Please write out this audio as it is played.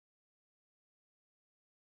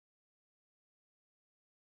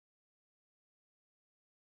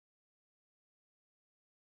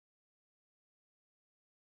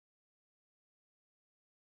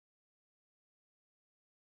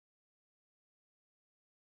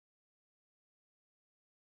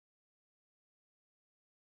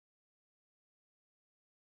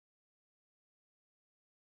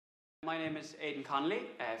My name is Aidan Connolly,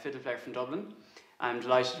 a fiddle player from Dublin. I'm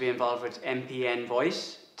delighted to be involved with MPN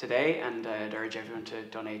Voice today and I'd urge everyone to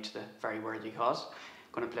donate to the very worthy cause.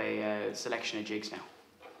 I'm going to play a selection of jigs now.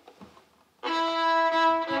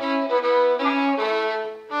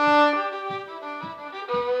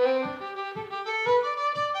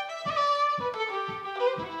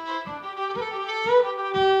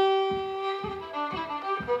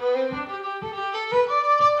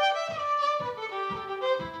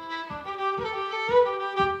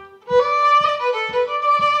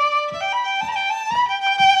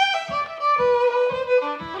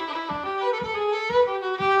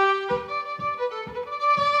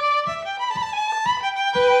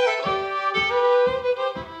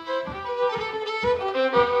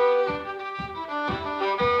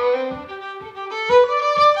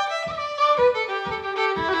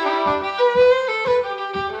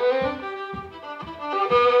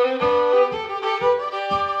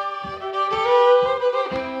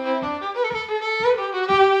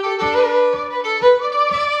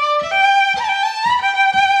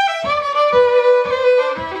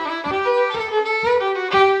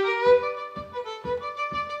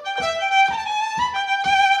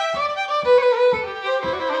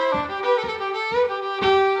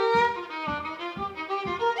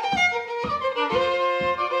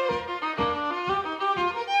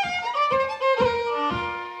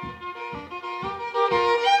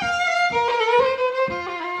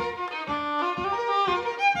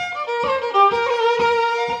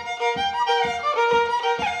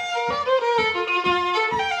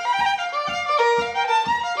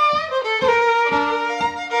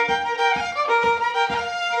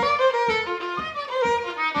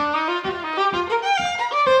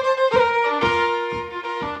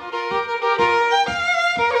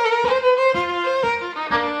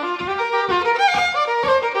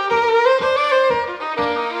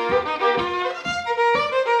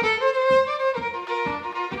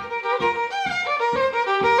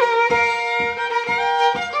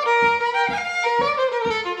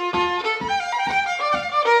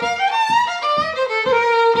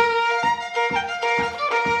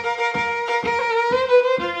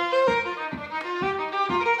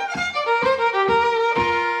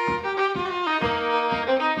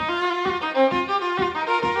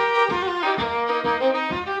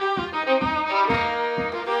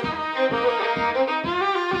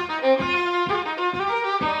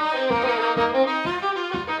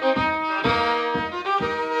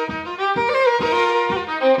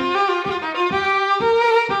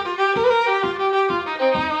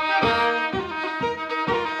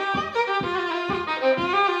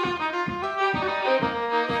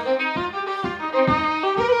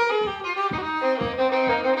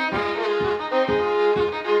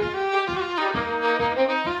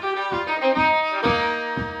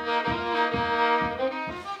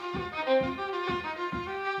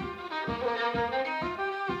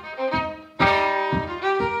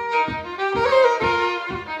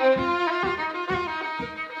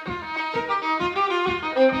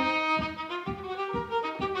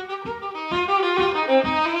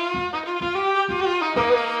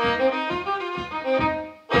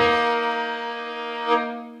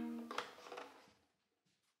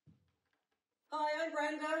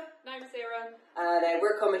 And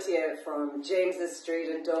we're coming to you from James's Street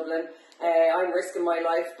in Dublin. I'm risking my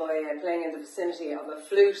life by playing in the vicinity of a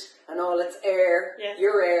flute and all its air, yes.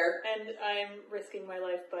 Your air. And I'm risking my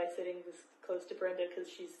life by sitting this close to Brenda because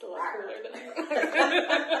she's still a lot cooler than I.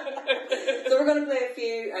 So we're going to play a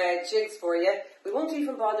few jigs for you. We won't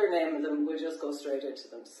even bother naming them, we'll just go straight into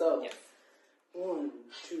them. So, yes. 1,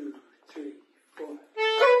 2, 3, 4.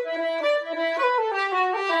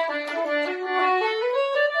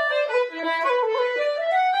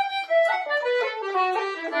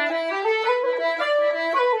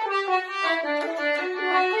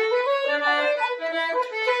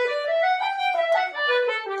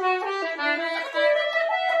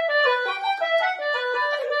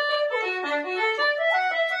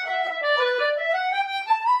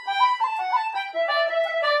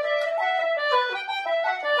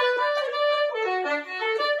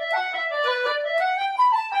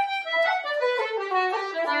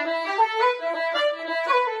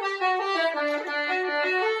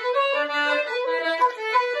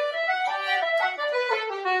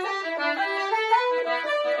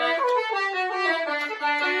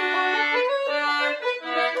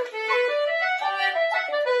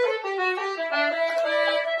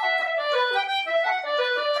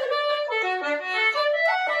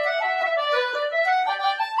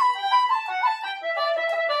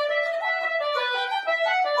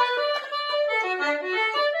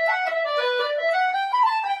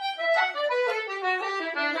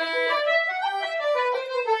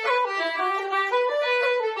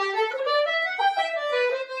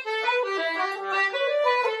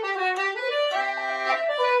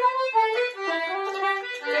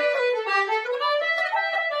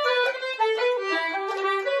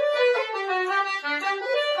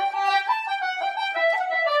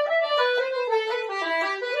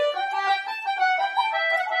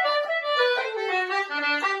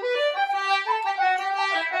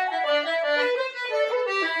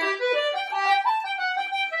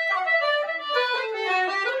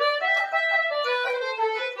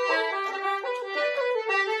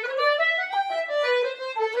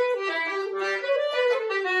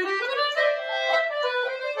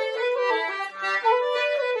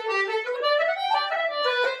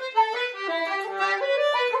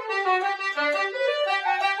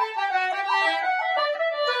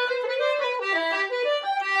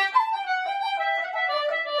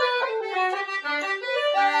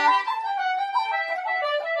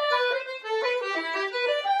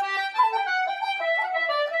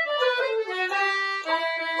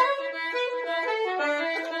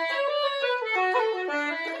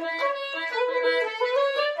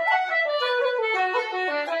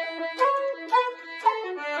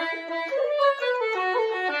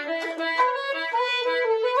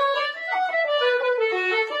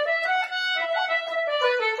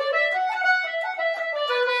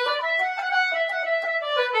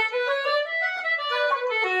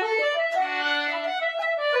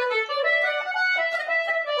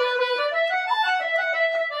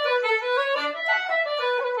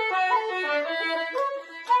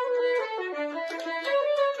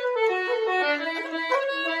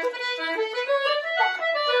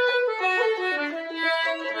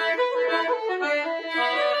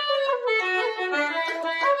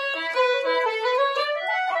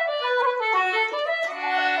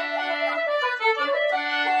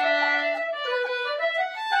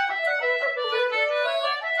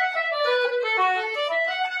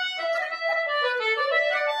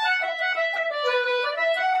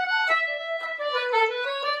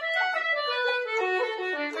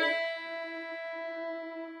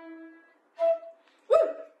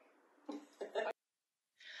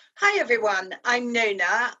 Hi everyone, I'm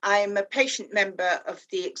Nona. I'm a patient member of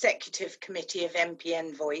the Executive Committee of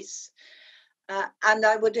MPN Voice. And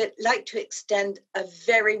I would like to extend a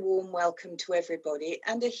very warm welcome to everybody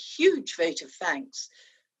and a huge vote of thanks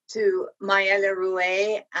to Maëla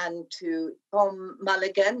Rouet and to Tom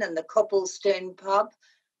Mulligan and the Cobblestone Pub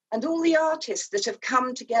and all the artists that have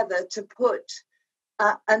come together to put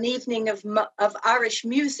an evening of Irish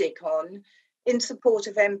music on in support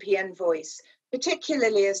of MPN Voice,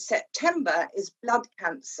 particularly as September is Blood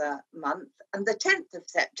Cancer Month and the 10th of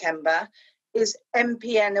September is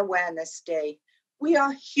MPN Awareness Day. We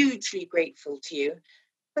are hugely grateful to you.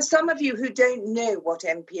 For some of you who don't know what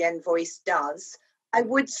MPN Voice does, I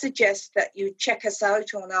would suggest that you check us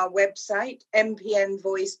out on our website,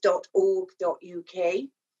 mpnvoice.org.uk.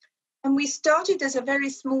 And we started as a very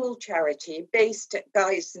small charity based at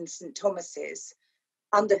Guy's and St Thomas's,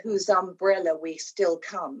 under whose umbrella we still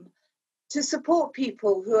come, to support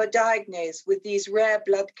people who are diagnosed with these rare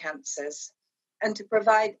blood cancers and to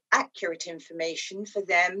provide accurate information for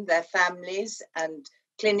them, their families and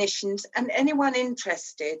clinicians and anyone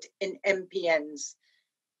interested in MPNs.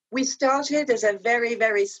 We started as a very,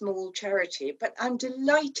 very small charity, but I'm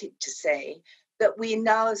delighted to say that we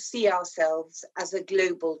now see ourselves as a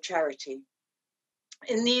global charity.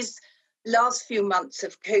 In these last few months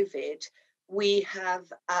of COVID, we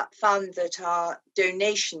have found that our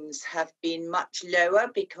donations have been much lower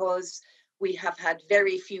because we have had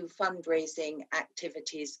very few fundraising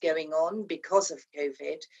activities going on because of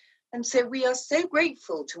COVID. And so we are so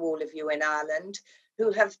grateful to all of you in Ireland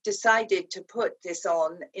who have decided to put this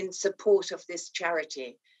on in support of this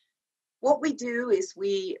charity. What we do is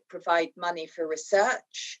we provide money for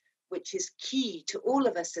research, which is key to all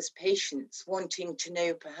of us as patients wanting to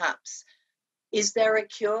know perhaps, is there a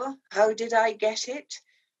cure? How did I get it?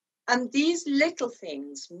 And these little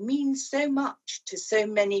things mean so much to so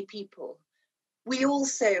many people. We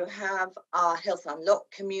also have our Health Unlock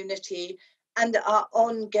community and our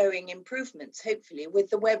ongoing improvements, hopefully, with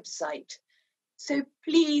the website. So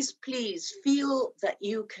please, please feel that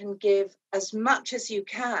you can give as much as you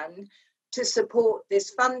can to support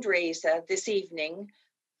this fundraiser this evening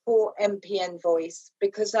for MPN Voice,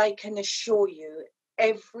 because I can assure you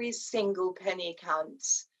every single penny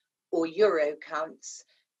counts or euro counts,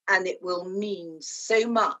 and it will mean so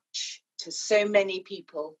much to so many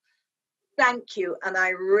people. Thank you, and I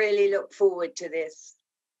really look forward to this.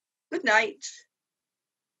 Good night.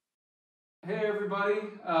 Hey everybody,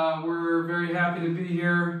 we're very happy to be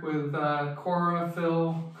here with Cora,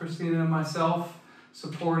 Phil, Christina, and myself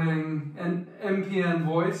supporting MPN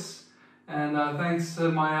Voice. And thanks to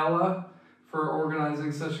Maëla for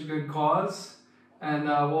organizing such a good cause. And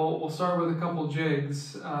we'll start with a couple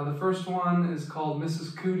jigs. The first one is called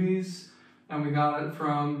Mrs. Cooties, and we got it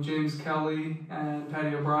from James Kelly and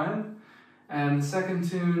Patty O'Brien. And the second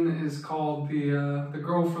tune is called The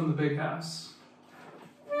Girl from the Big House.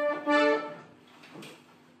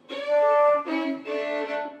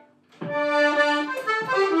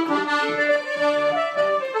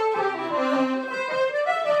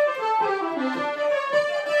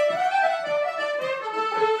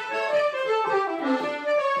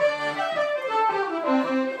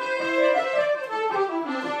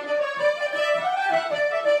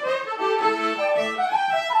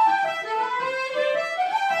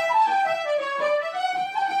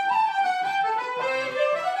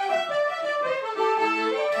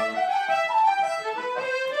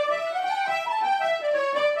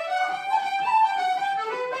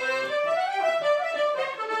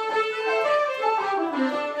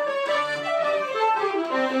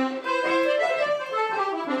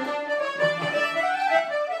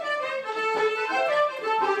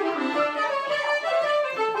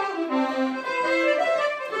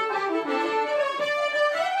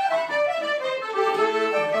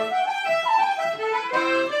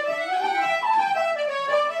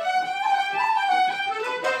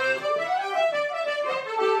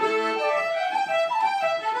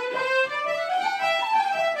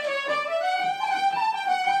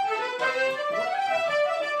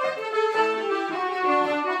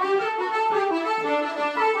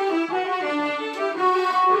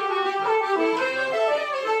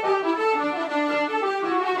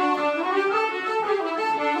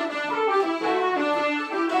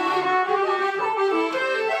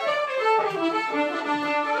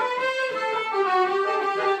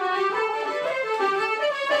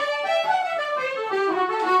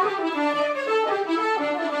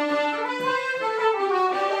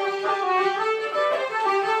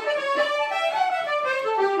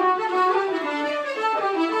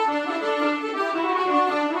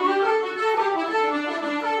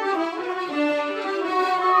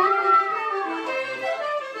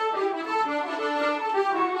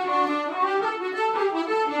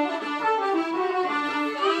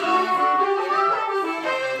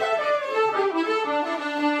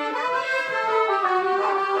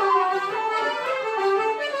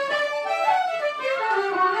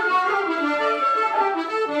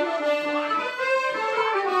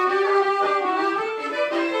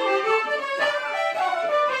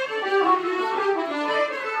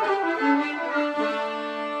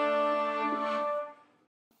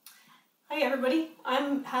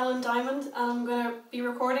 Helen Diamond, and I'm going to be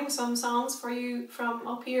recording some songs for you from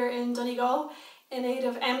up here in Donegal in aid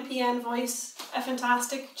of MPN Voice, a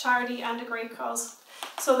fantastic charity and a great cause.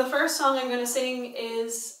 So the first song I'm going to sing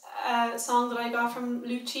is a song that I got from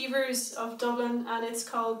Luke Cheevers of Dublin, and it's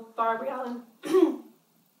called Barbary Allen.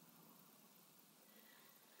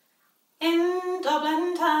 In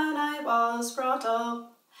Dublin town I was brought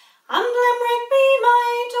up, and Limerick be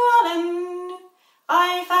my dwelling.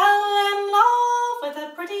 I fell in love with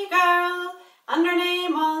a pretty girl, and her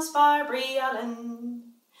name was Barbary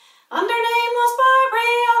Allen. And her name was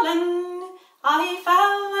Barbary Allen. I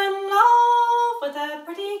fell in love with a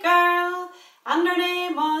pretty girl, and her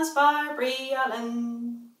name was Barbary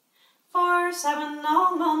Allen. For 7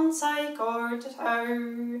 long months I courted her,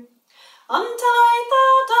 until I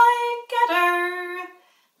thought I'd get her.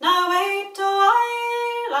 Now wait a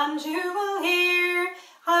while and you will hear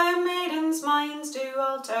how maidens' minds do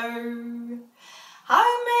alter.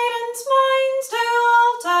 How maidens' minds do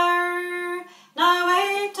alter. Now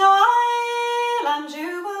wait a while and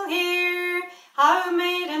you will hear how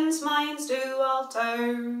maidens' minds do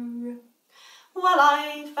alter. Well,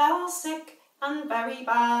 I fell sick and very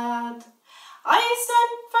bad. I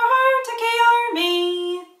sent for her to cure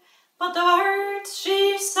me, but the words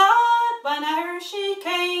she said whene'er she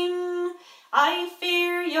came, I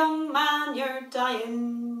fear, young man, you're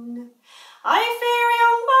dying. I fear,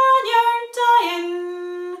 young man, you're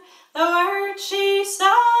dying. The words she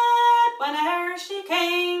said whene'er she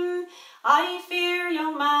came, I fear,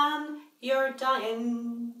 young man, you're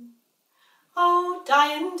dying. Oh,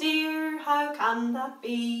 dying dear, how can that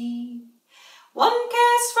be? One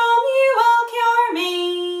kiss from you will cure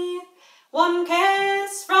me. One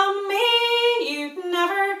kiss from me you'd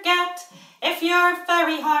never get if your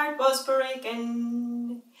very heart was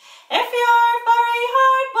breaking. If your very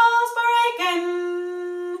heart was breaking.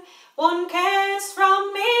 One kiss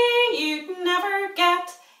from me you'd never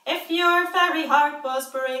get if your very heart was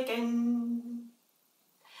breaking.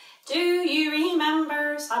 Do you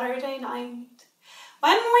remember Saturday night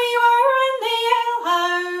when we were in the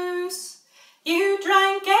alehouse? You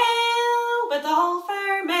drank ale with all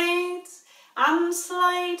fair maids, and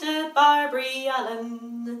slighted Barbary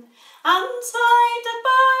Allen, and slighted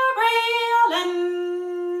Barbary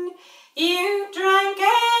Allen. You drank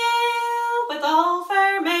ale with all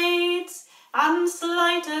fair maids, and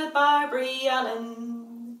slighted Barbary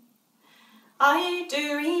Allen. I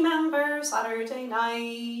do remember Saturday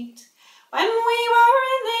night when we were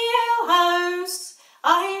in the alehouse.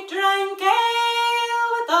 I drank ale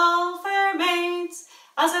with all fair maids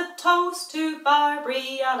as a toast to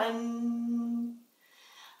Barbary Allen.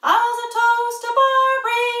 As a toast to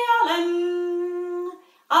Barbary Allen.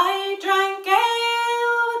 I drank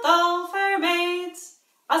ale with all fair maids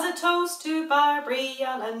as a toast to Barbary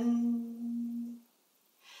Allen.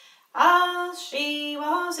 As she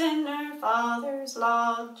was in her father's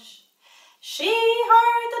lodge, she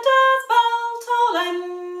heard the death bell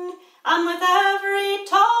tolling, and with every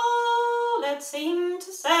toll it seemed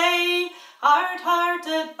to say,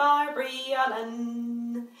 hard-hearted Barbary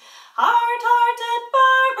Allen. Hard-hearted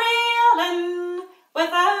Barbary Allen.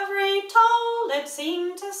 With every toll it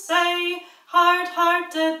seemed to say,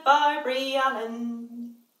 hard-hearted Barbary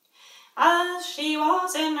Allen. As she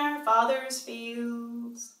was in her father's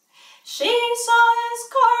fields, she saw his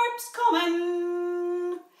corpse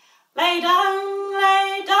coming. Lay down,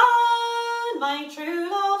 my true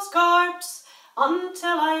love's corpse,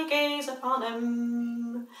 until I gaze upon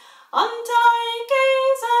him. Until I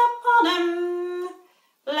gaze upon him.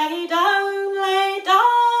 Lay down,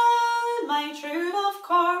 my true love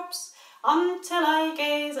corpse, until I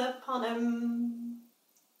gaze upon him.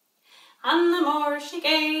 And the more she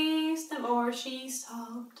gazed, the more she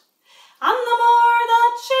sobbed, and the more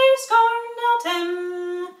that she scorned at him,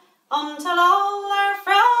 until all her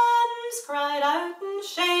friends cried out in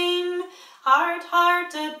shame,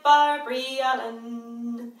 hard-hearted Barbary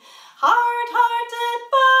Allen. Hard-hearted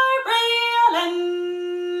Barbary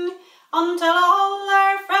Allen. Until all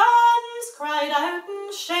her friends cried out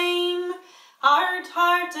in shame,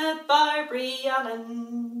 hard-hearted Barbary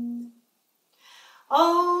Allen.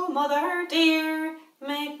 Oh, mother dear,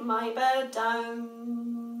 make my bed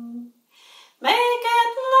down. Make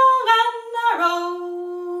it long and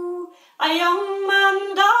narrow. A young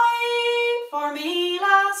man died for me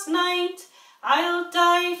last night. I'll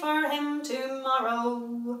die for him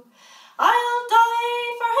tomorrow. I'll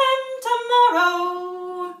die for him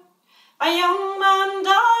tomorrow. A young man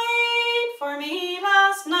died for me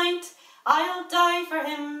last night. I'll die for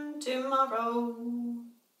him tomorrow.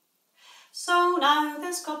 So now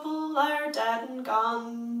this couple are dead and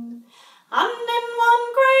gone, and in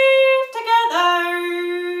one grave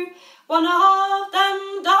together. One of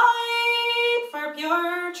them died for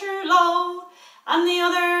pure true love, and the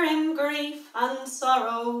other in grief and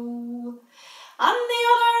sorrow. And the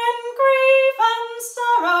other in grief and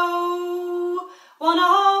sorrow. One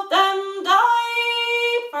of them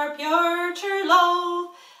died for pure true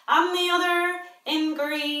love, and the other in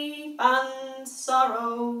grief and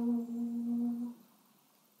sorrow.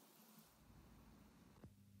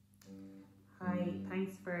 Hi,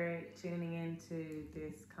 thanks for tuning in to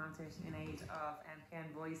this concert in aid of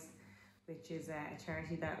MPN Voice, which is a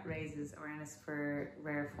charity that raises awareness for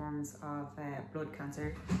rare forms of blood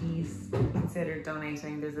cancer. Please consider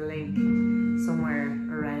donating. There's a link somewhere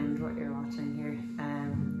around what you're watching here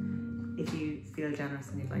if you feel generous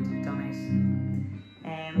and you'd like to donate.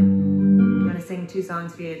 I'm going to sing 2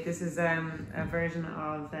 songs for you. This is a version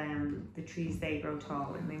of The Trees They Grow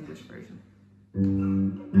Tall, in the English version.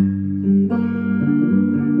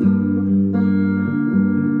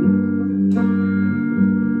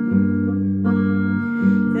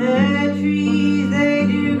 The trees they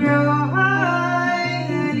do grow high,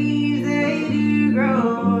 the leaves they do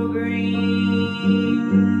grow green.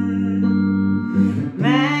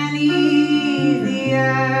 Many's the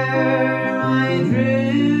hour my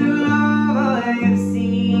true love I've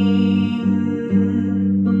seen.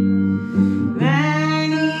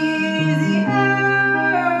 Many's the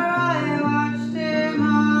hour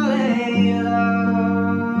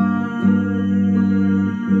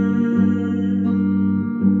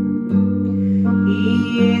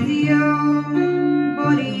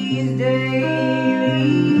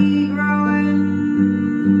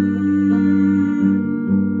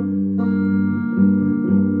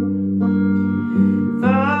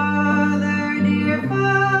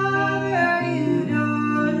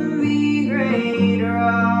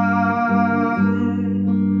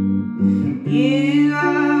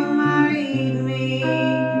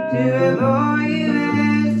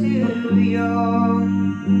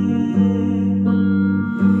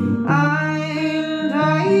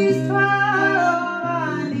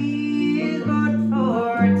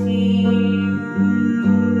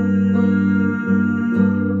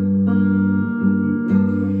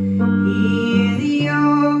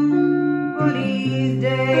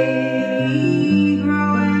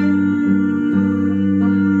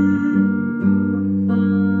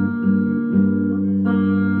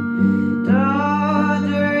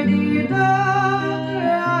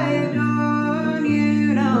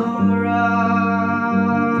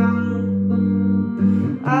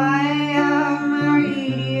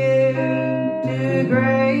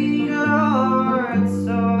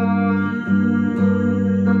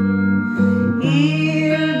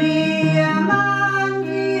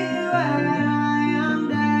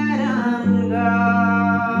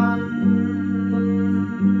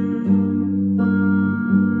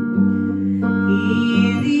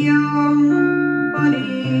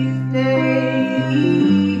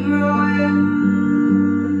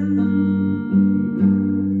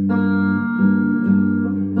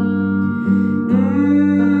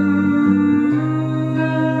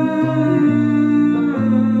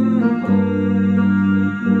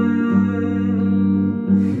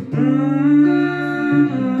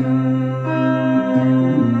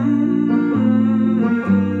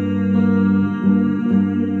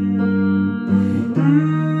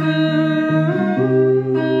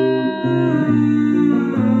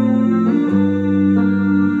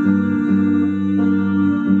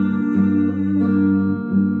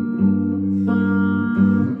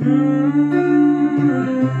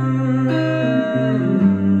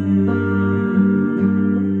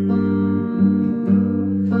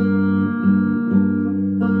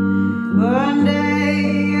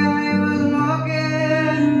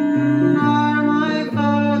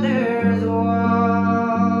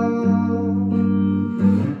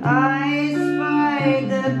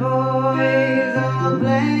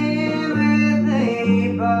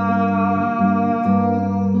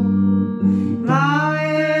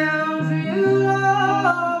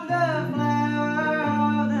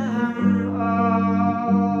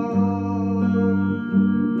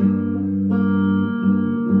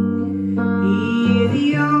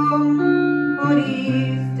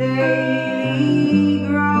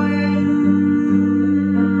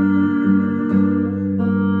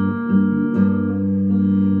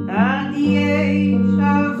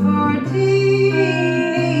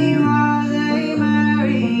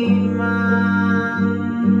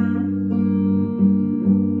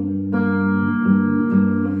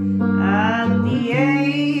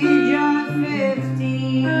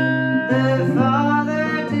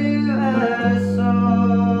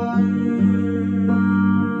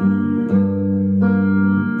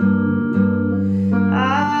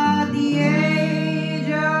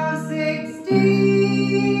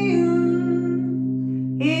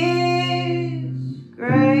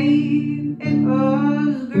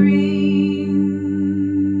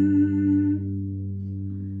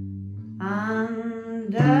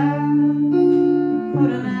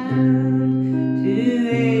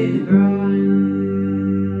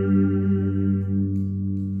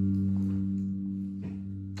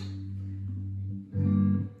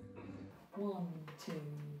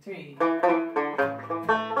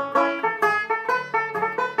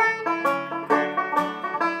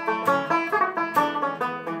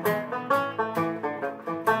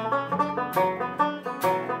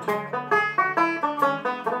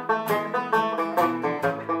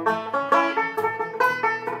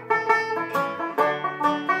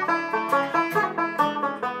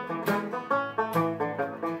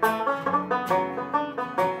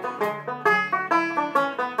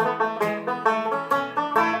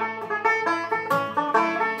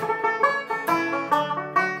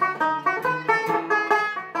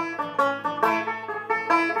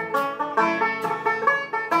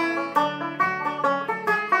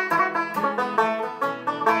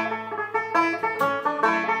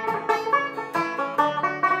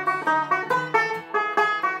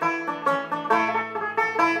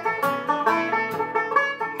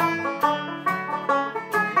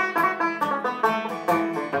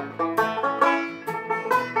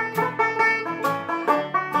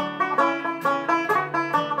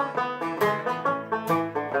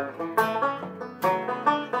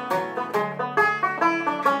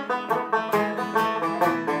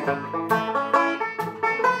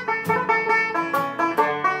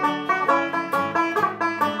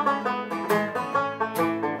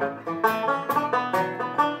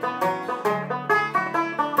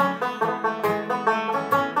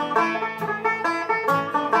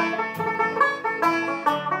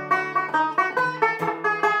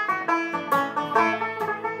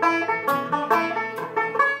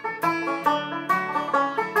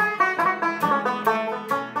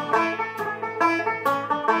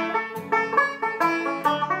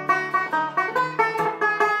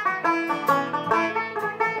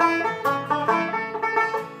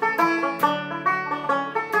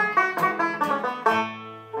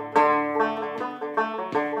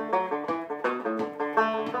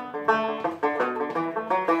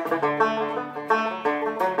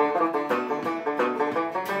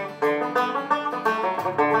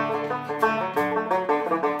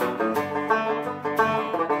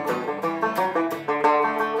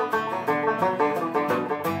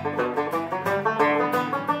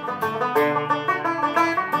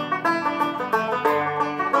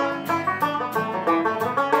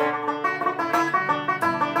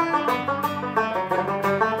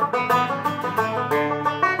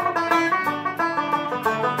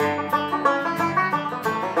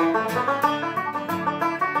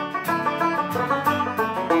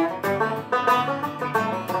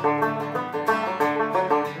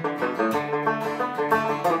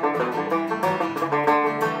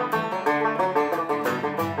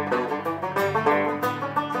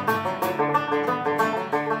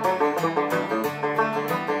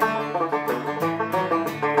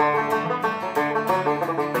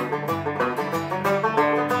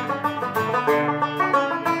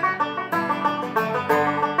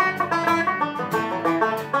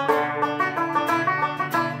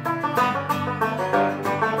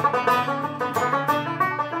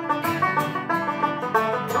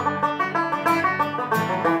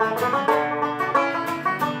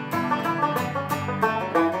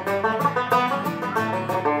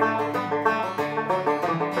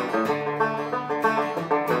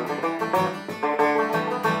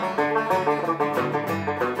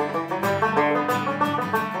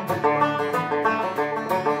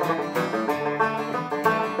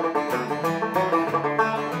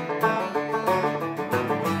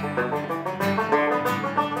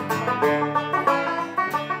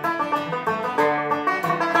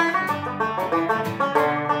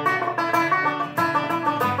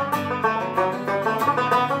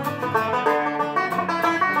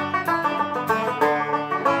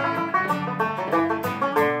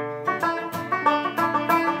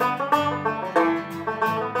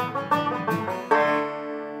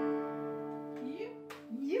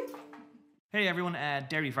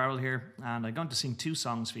Derry Farrell here, and I'm going to sing 2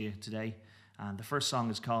 songs for you today. And the first song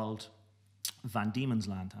is called Van Diemen's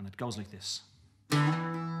Land, and it goes like this.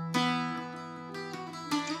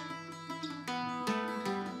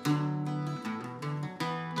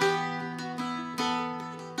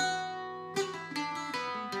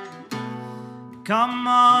 Come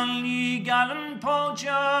on, ye gallant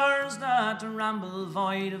poachers that ramble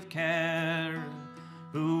void of care,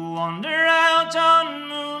 who wander out on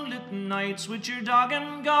moonlit nights with your dog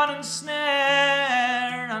and gun and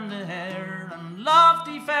snare, and the hare and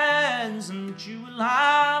lofty pheasant you will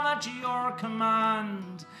have at your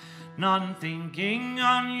command, none thinking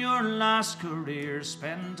on your last career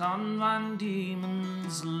spent on Van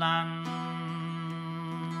Diemen's Land.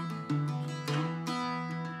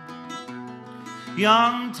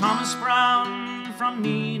 Young Thomas Brown from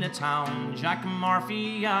Nina Town, Jack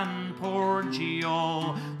Murphy and poor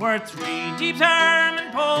Gio were 3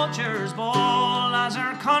 determined poachers, bold as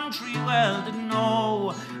our country well did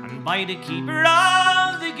know. And by the keeper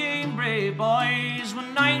of the game, brave boys,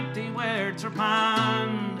 one night they were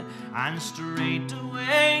trepanned, and straight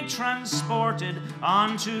away transported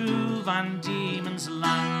onto Van Diemen's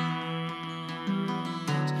Land.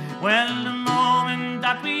 Well, the moment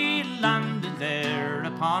that we landed there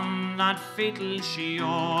upon that fatal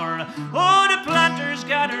shore, oh, the planters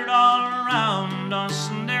gathered all around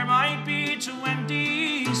us, and there might be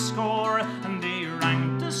 20 score, and they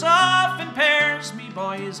ranked us off in pairs, me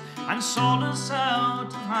boys, and sold us out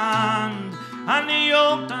of hand, and they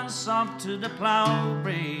yoked us up to the plough,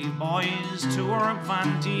 brave boys, to work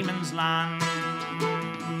Van Diemen's Land.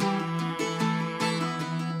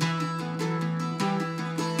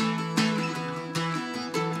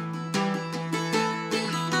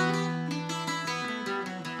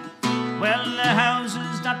 Well, the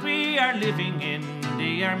houses that we are living in,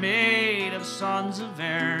 they are made of sods of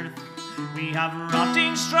earth. We have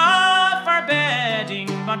rotting straw for bedding,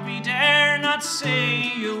 but we dare not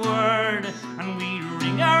say a word. And we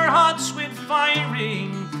ring our huts with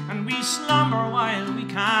firing, and we slumber while we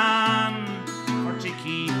can, for to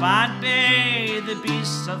keep at bay the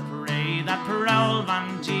beasts of prey that prowl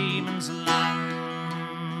Van Diemen's Land.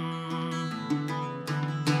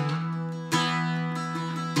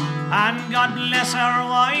 And God bless our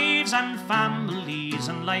wives and families,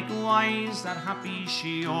 and likewise that happy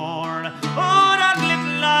shore. Oh, that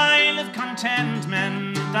little isle of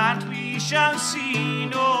contentment that we shall see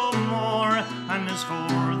no more. And as for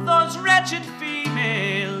those wretched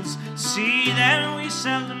females, see them we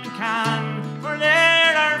seldom can, for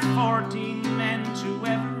there are 14 men to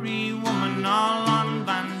every woman, all on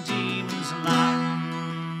Van Diemen's Land.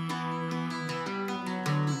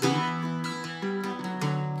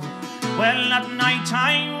 Well, at night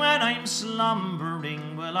time when I'm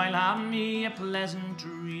slumbering, well, I'll have me a pleasant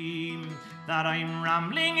dream that I'm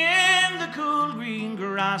rambling in the cool green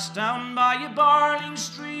grass down by a barling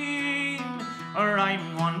stream, or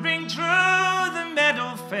I'm wandering through the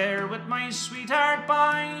meadow fair with my sweetheart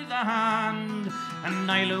by the hand,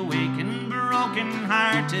 and I'll awaken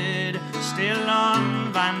broken-hearted still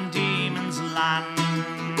on Van Diemen's Land.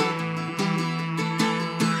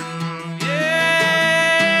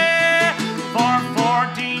 For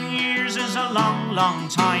 14 years is a long, long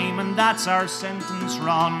time, and that's our sentence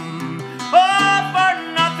run. Oh, for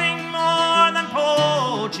nothing more than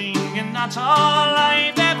poaching, and that's all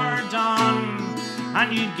I've ever done.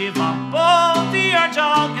 And you'd give up both your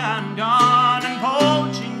dog and gun, and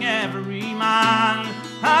poaching every man,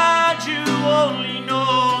 had you only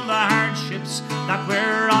known the hardships that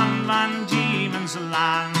were on Van Diemen's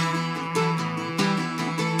Land.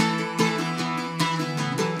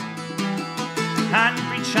 And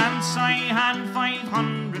perchance I had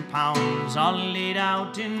 £500 all laid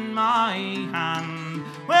out in my hand.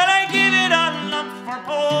 Well, I give it all up for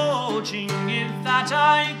poaching, if that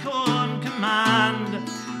I could command.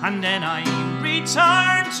 And then I'd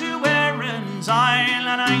return to Erin's Isle,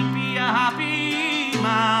 and I'd be a happy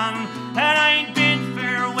man. And I'd bid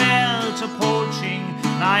farewell to poaching,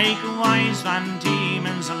 likewise Van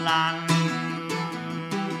Diemen's Land.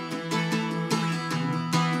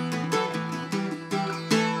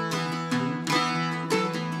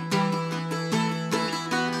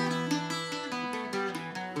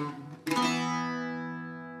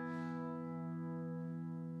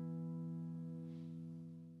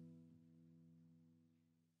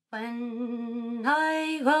 When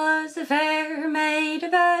I was a fair maid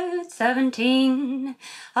about 17,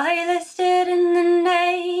 I listed in the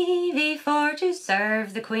navy for to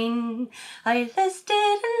serve the Queen. I listed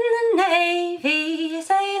in the navy, a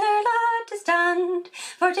sailor lad to stand,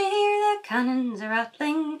 for to hear the cannons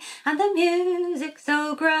rattling, and the music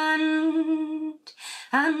so grand,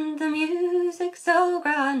 and the music so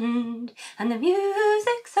grand, and the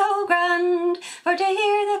music so grand, for to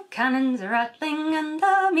hear the cannons rattling, and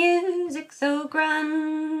the music so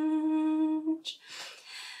grand.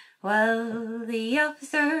 Well, the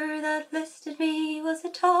officer that listed me was a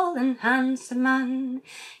tall and handsome man.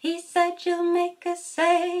 He said, "You'll make a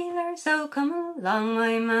sailor, so come along,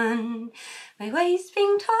 my man." My waist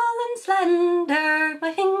being tall and slender,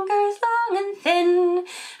 my fingers long and thin,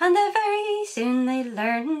 and very soon they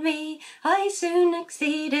learned me, I soon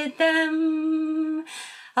exceeded them.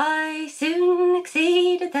 I soon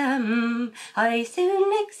exceeded them, I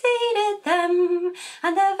soon exceeded them,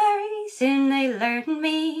 and very soon they learned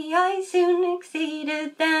me, I soon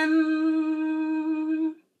exceeded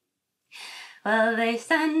them. Well, they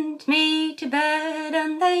sent me to bed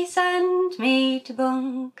and they sent me to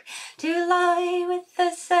bunk. To lie with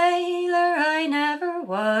a sailor I never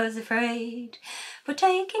was afraid. But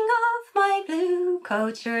taking off my blue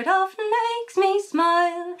coat, sure it often makes me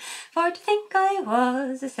smile, for to think I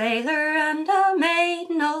was a sailor and a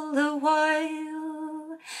maiden all the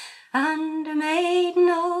while, and a maiden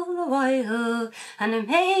all the while, and a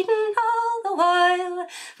maiden all the while,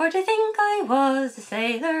 for to think I was a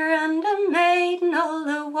sailor and a maiden all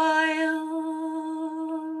the while.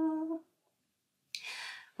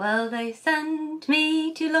 Well, they sent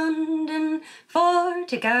me to London for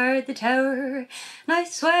to guard the tower, and I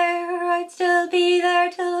swear I'd still be there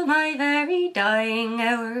till my very dying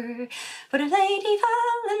hour. But a lady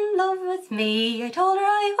fell in love with me, I told her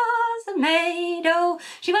I was a maid, oh,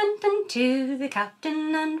 she went into the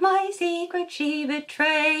captain and my secret she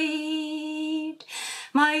betrayed.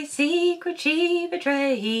 My secret she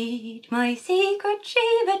betrayed, my secret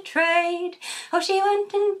she betrayed. Oh, she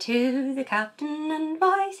went into the captain and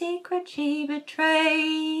my secret she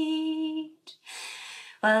betrayed.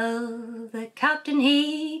 Well, the captain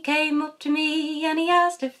he came up to me and he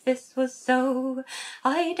asked if this was so.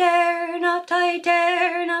 I dare not, I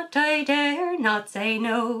dare not, I dare not say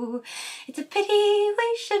no. It's a pity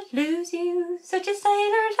we should lose you, such a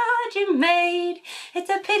sailor lad you made.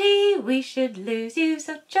 It's a pity we should lose you,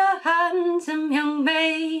 such a handsome young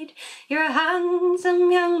maid. You're a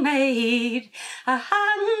handsome young maid, a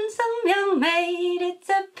handsome young maid. It's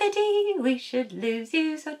a pity we should lose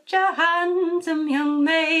you, such a handsome young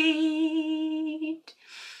maid.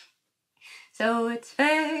 So it's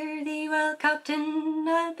fare thee well, captain,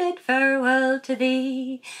 I bid farewell to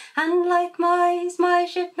thee, and likewise my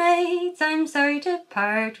shipmates, I'm sorry to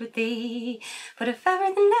part with thee. But if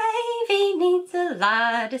ever the navy needs a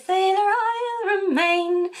lad, a sailor I'll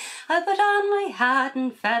remain. I'll put on my hat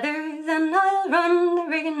and feathers and I'll run the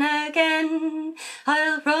rigging again.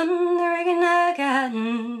 I'll run the rigging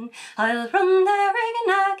again, I'll run the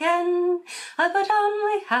rigging again. I'll put on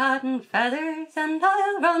my hat and feathers and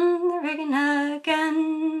I'll run the rigging again.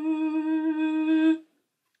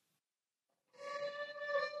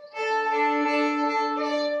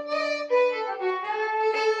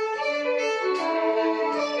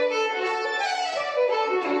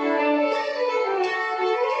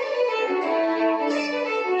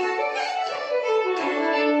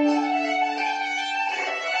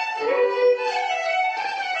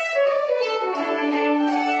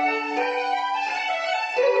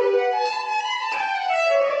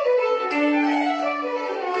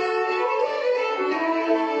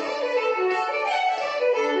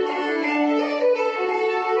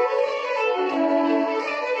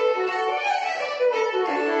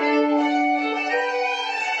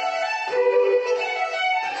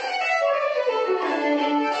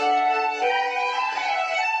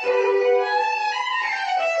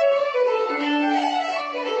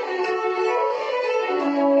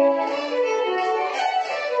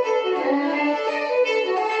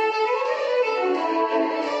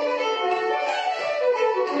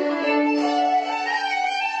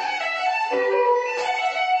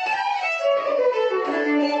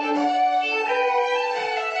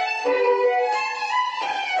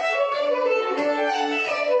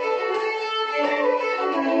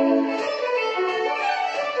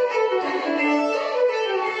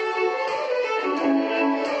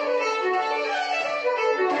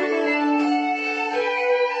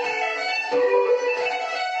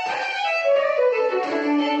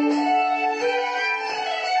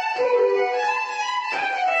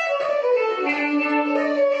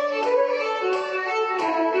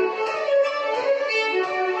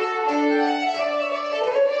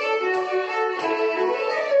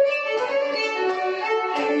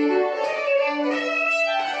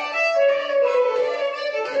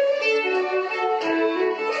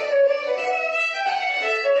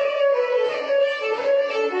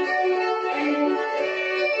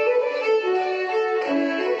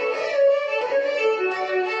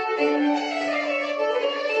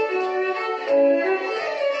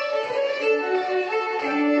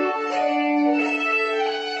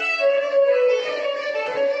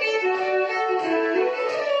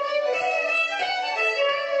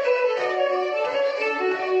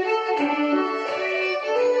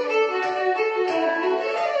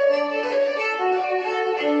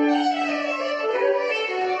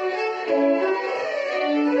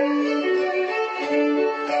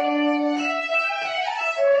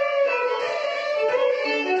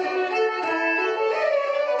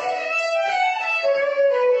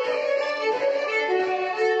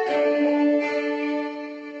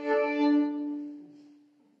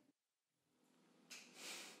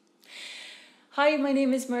 Hi, my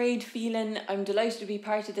name is Mairead Phelan. I'm delighted to be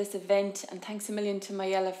part of this event, and thanks a million to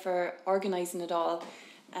Mayella for organising it all.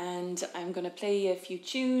 And I'm going to play a few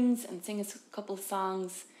tunes and sing a couple of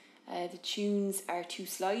songs. The tunes are 2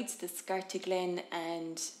 slides, the Scarty Glen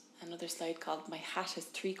and another slide called My Hat Has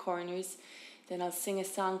 3 Corners. Then I'll sing a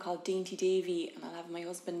song called Dainty Davy, and I'll have my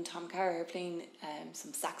husband Tom Carr playing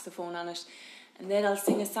some saxophone on it. And then I'll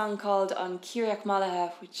sing a song called On Kiriak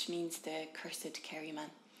Malaha, which means the Cursed Kerryman.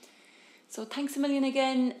 So thanks a million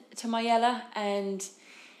again to Mayella, and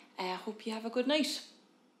I hope you have a good night.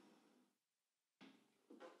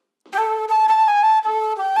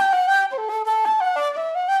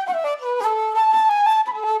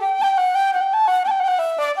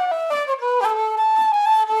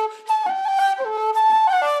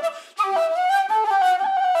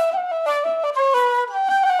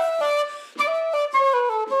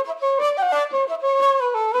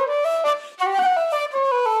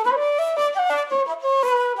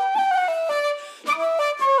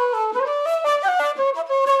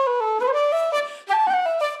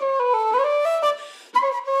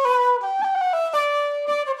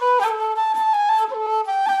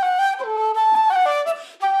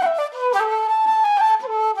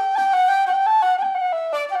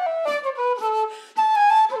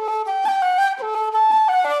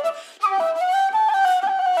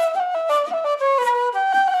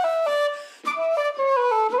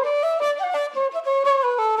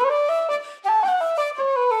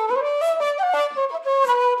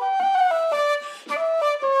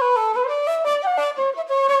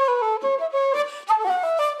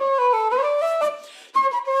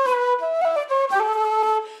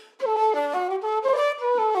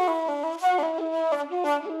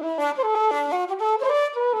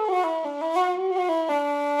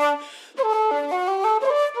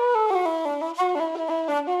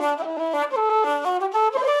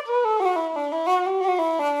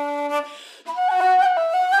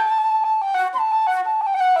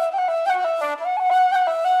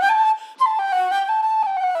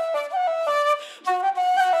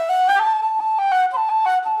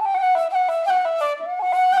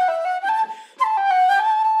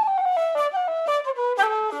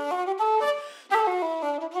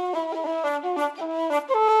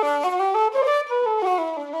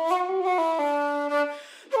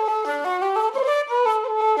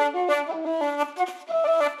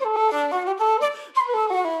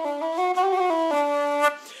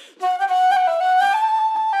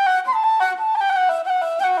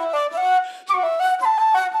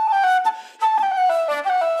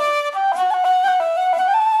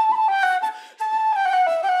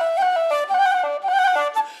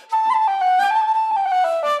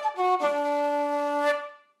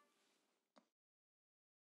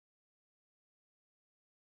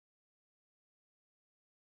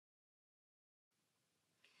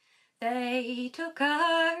 They took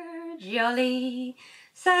our jolly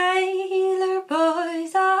sailor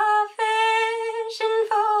boys a-fishing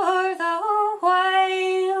for the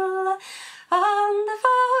whale on the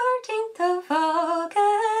 14th of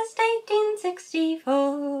August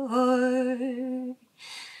 1864.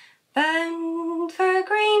 Bound for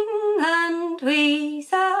Greenland we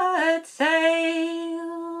set sail.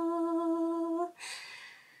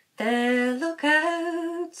 The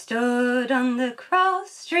lookout stood on the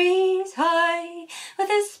cross trees high, with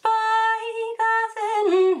his spyglass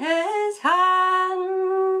in his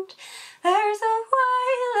hand. There's a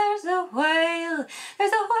whale, there's a whale,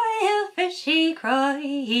 there's a whalefish, he cried.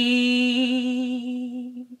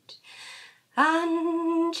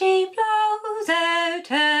 And she blows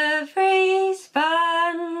out every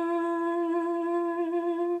span.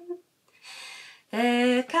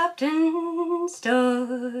 The captain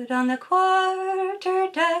stood on the quarter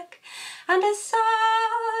deck, and a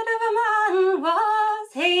sod of a man was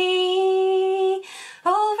he.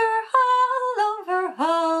 Overhaul,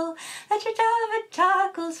 let your davit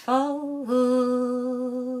tackles fall,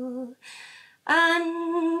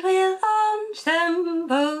 and we'll launch them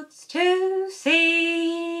boats to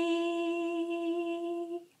sea.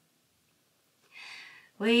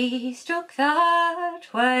 We struck that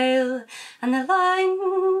whale, and the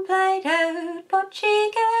line played out, but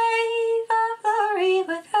she gave a flurry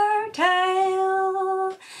with her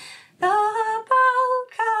tail. The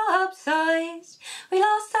boat capsized, we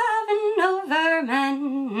lost 7 of our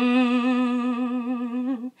men,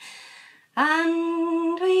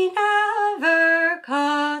 and we never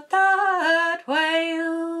caught that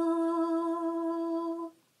whale.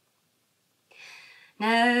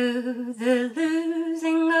 Now the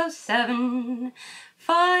losing of 7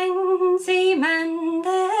 fine seamen,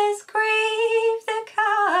 this grieved the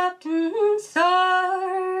captain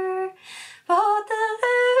sore, but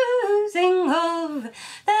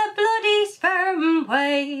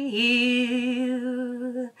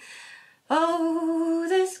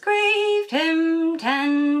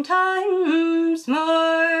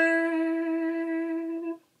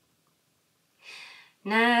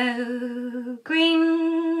Now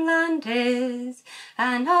Greenland is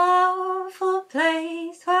an awful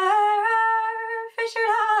place where our fisher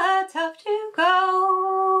lads have to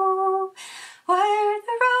go, where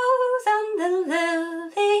the rose and the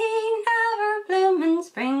lily never bloom in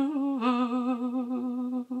spring.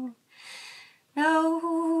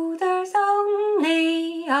 No, there's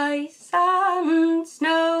only ice and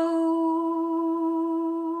snow.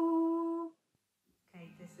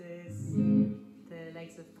 Okay, this is the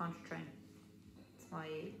Lakes of Pontchartrain. It's my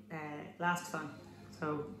last fun.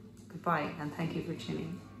 So goodbye and thank you for tuning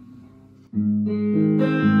in.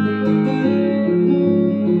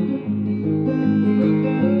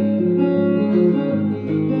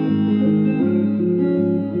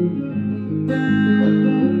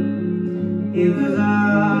 It was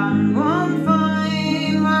on one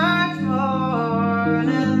fine March morning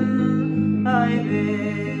I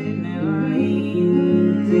bid New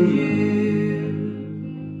Orleans adieu.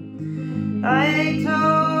 I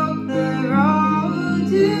took the road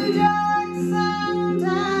to Jacksontown,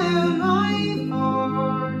 my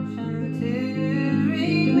fortune to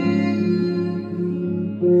renew.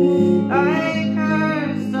 I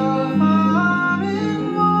cursed all foreign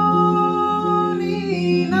money,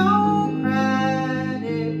 no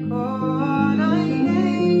credit could I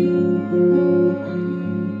gain,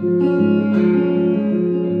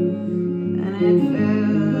 and it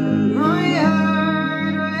filled my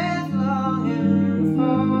heart with longing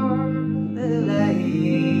for the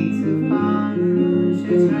lakes of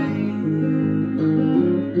Pontchartrain.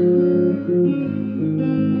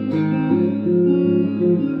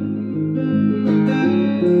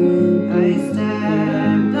 I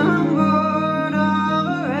stepped on board of a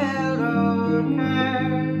railroad car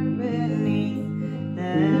beneath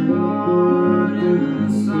the morning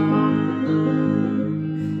sun.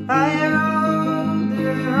 I rode the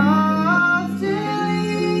roads till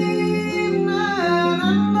evening and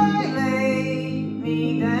I laid me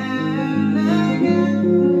down again.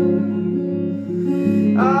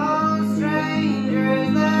 All strangers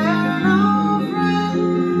there, no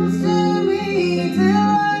friends to me,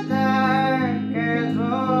 till the darker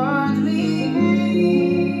towards me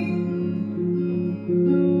came.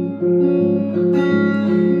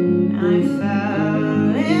 I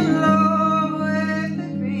fell in love with the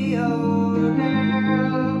Creole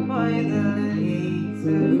girl by the lakes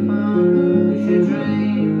of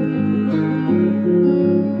Pontchartrain.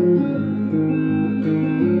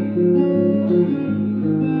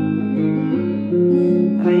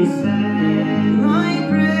 I said, my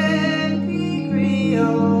pretty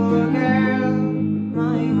Creole girl,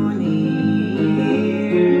 my money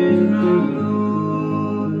here's no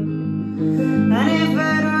good, and if it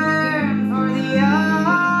weren't for the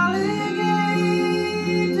alligators,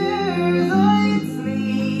 I'd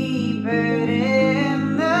sleep out in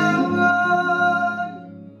the wood.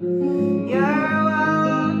 You're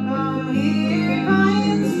welcome here,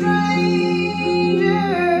 kind stranger,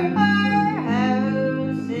 our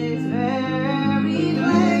house is very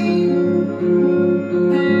plain,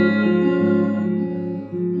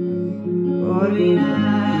 but we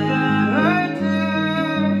never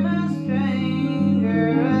turn a stranger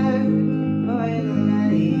out by the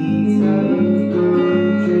lakes of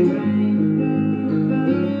Pontchartrain.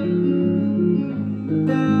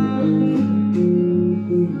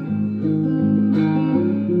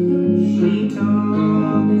 She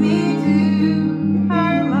took me to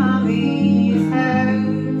her mommy's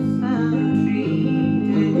house and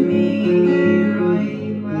treated me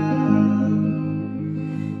right well.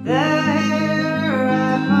 The hair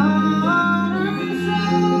upon her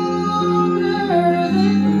shoulders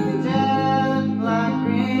in jet black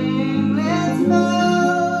ringlets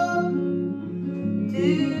fell, to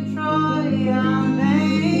try and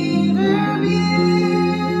paint her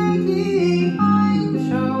beauty, I'm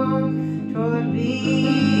sure 'twould be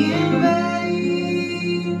in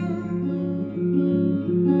vain.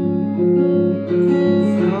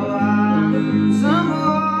 So handsome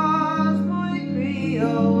was my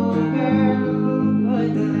Creole girl by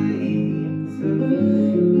the lakes of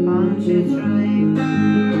Pontchartrain.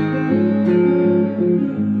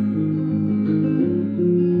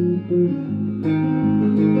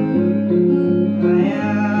 I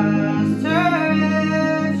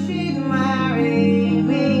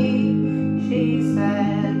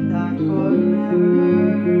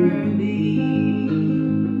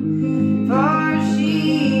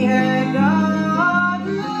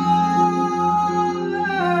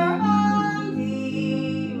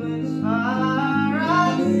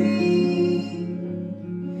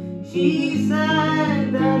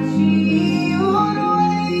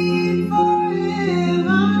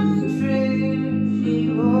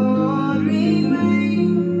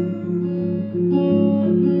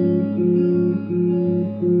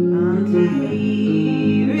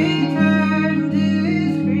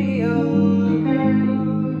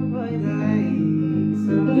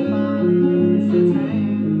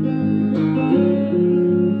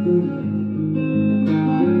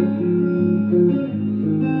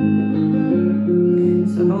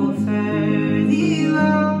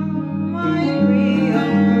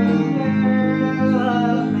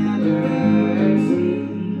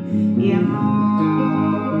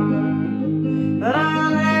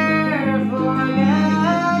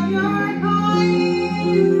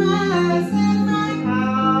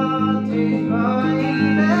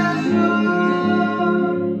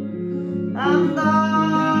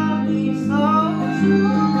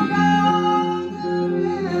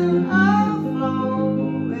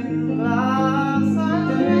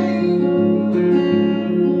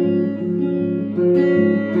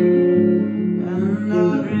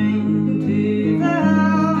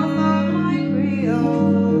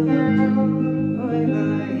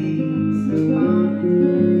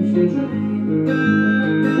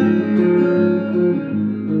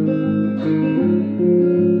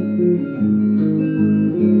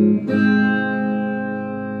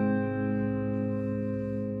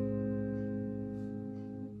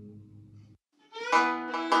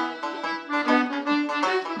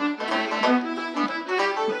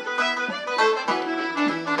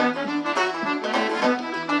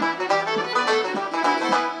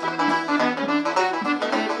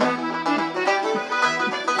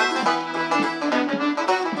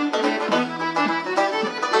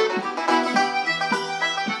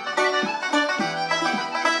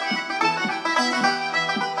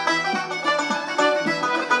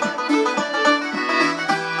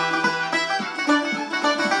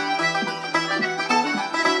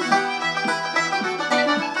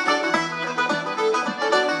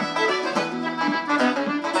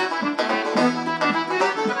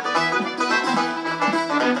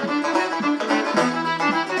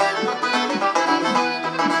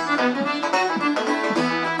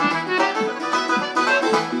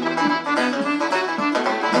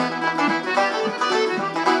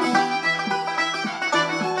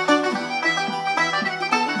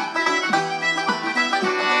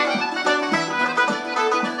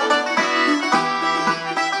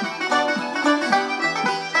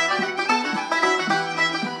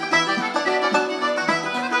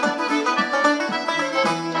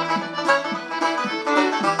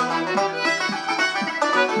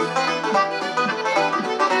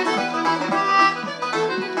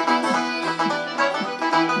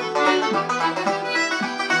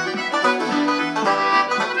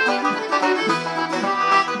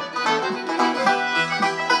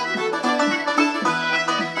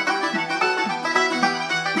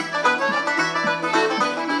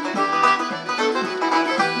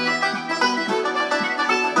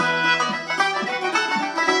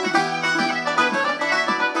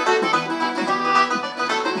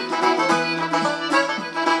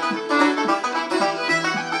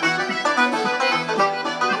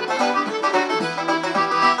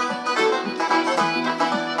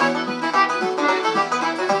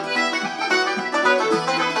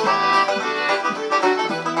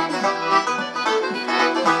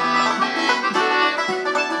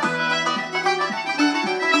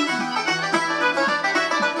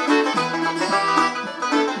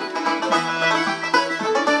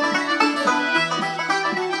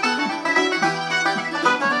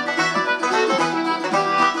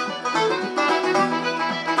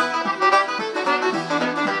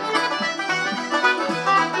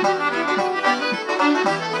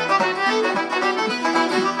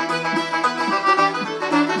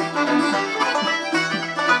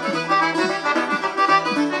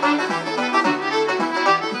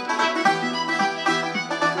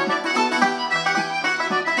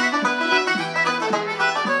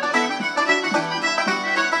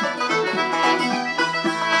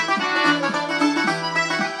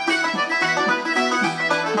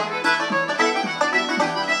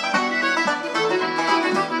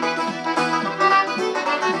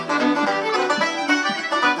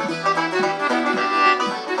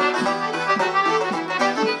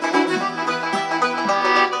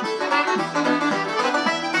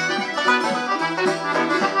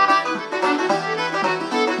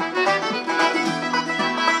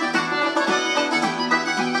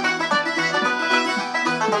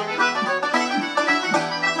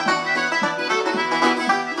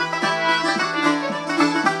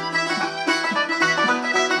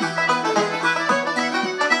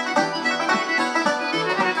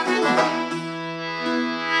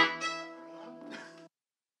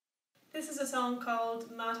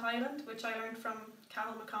which I learned from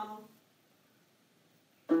Cal McConnell.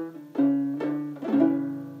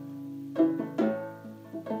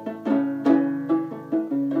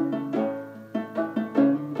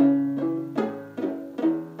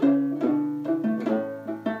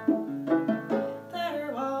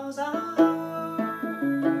 There was a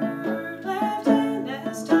lord lived in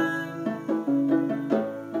his town,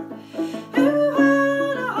 who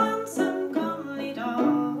had a handsome comely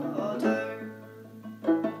daughter.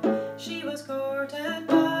 She was courted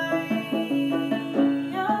by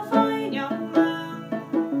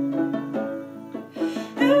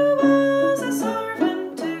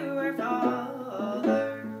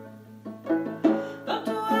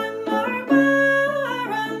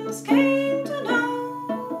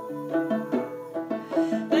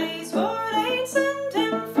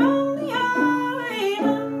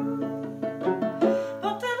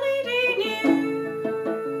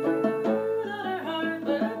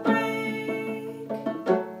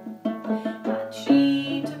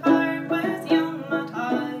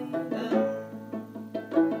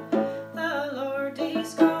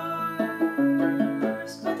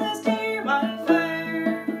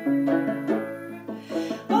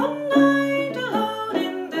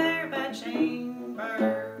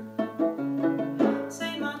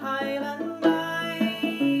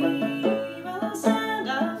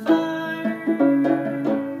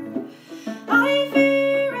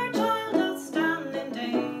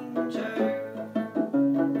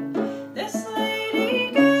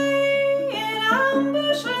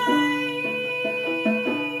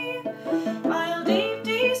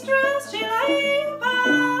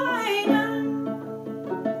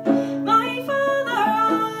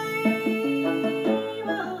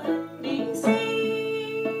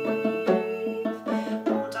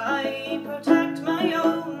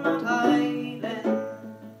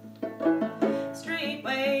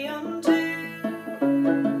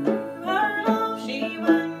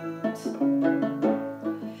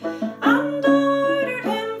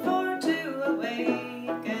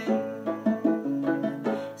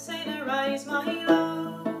my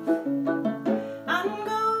love, and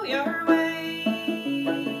go your way.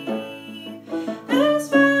 This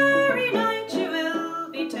very night you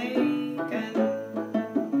will be taken.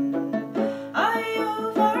 I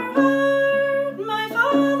overheard my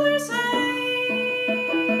father say,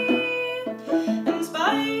 in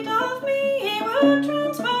spite of me he would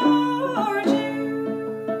transport you.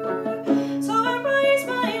 So arise,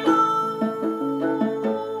 my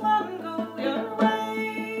love, and go your way.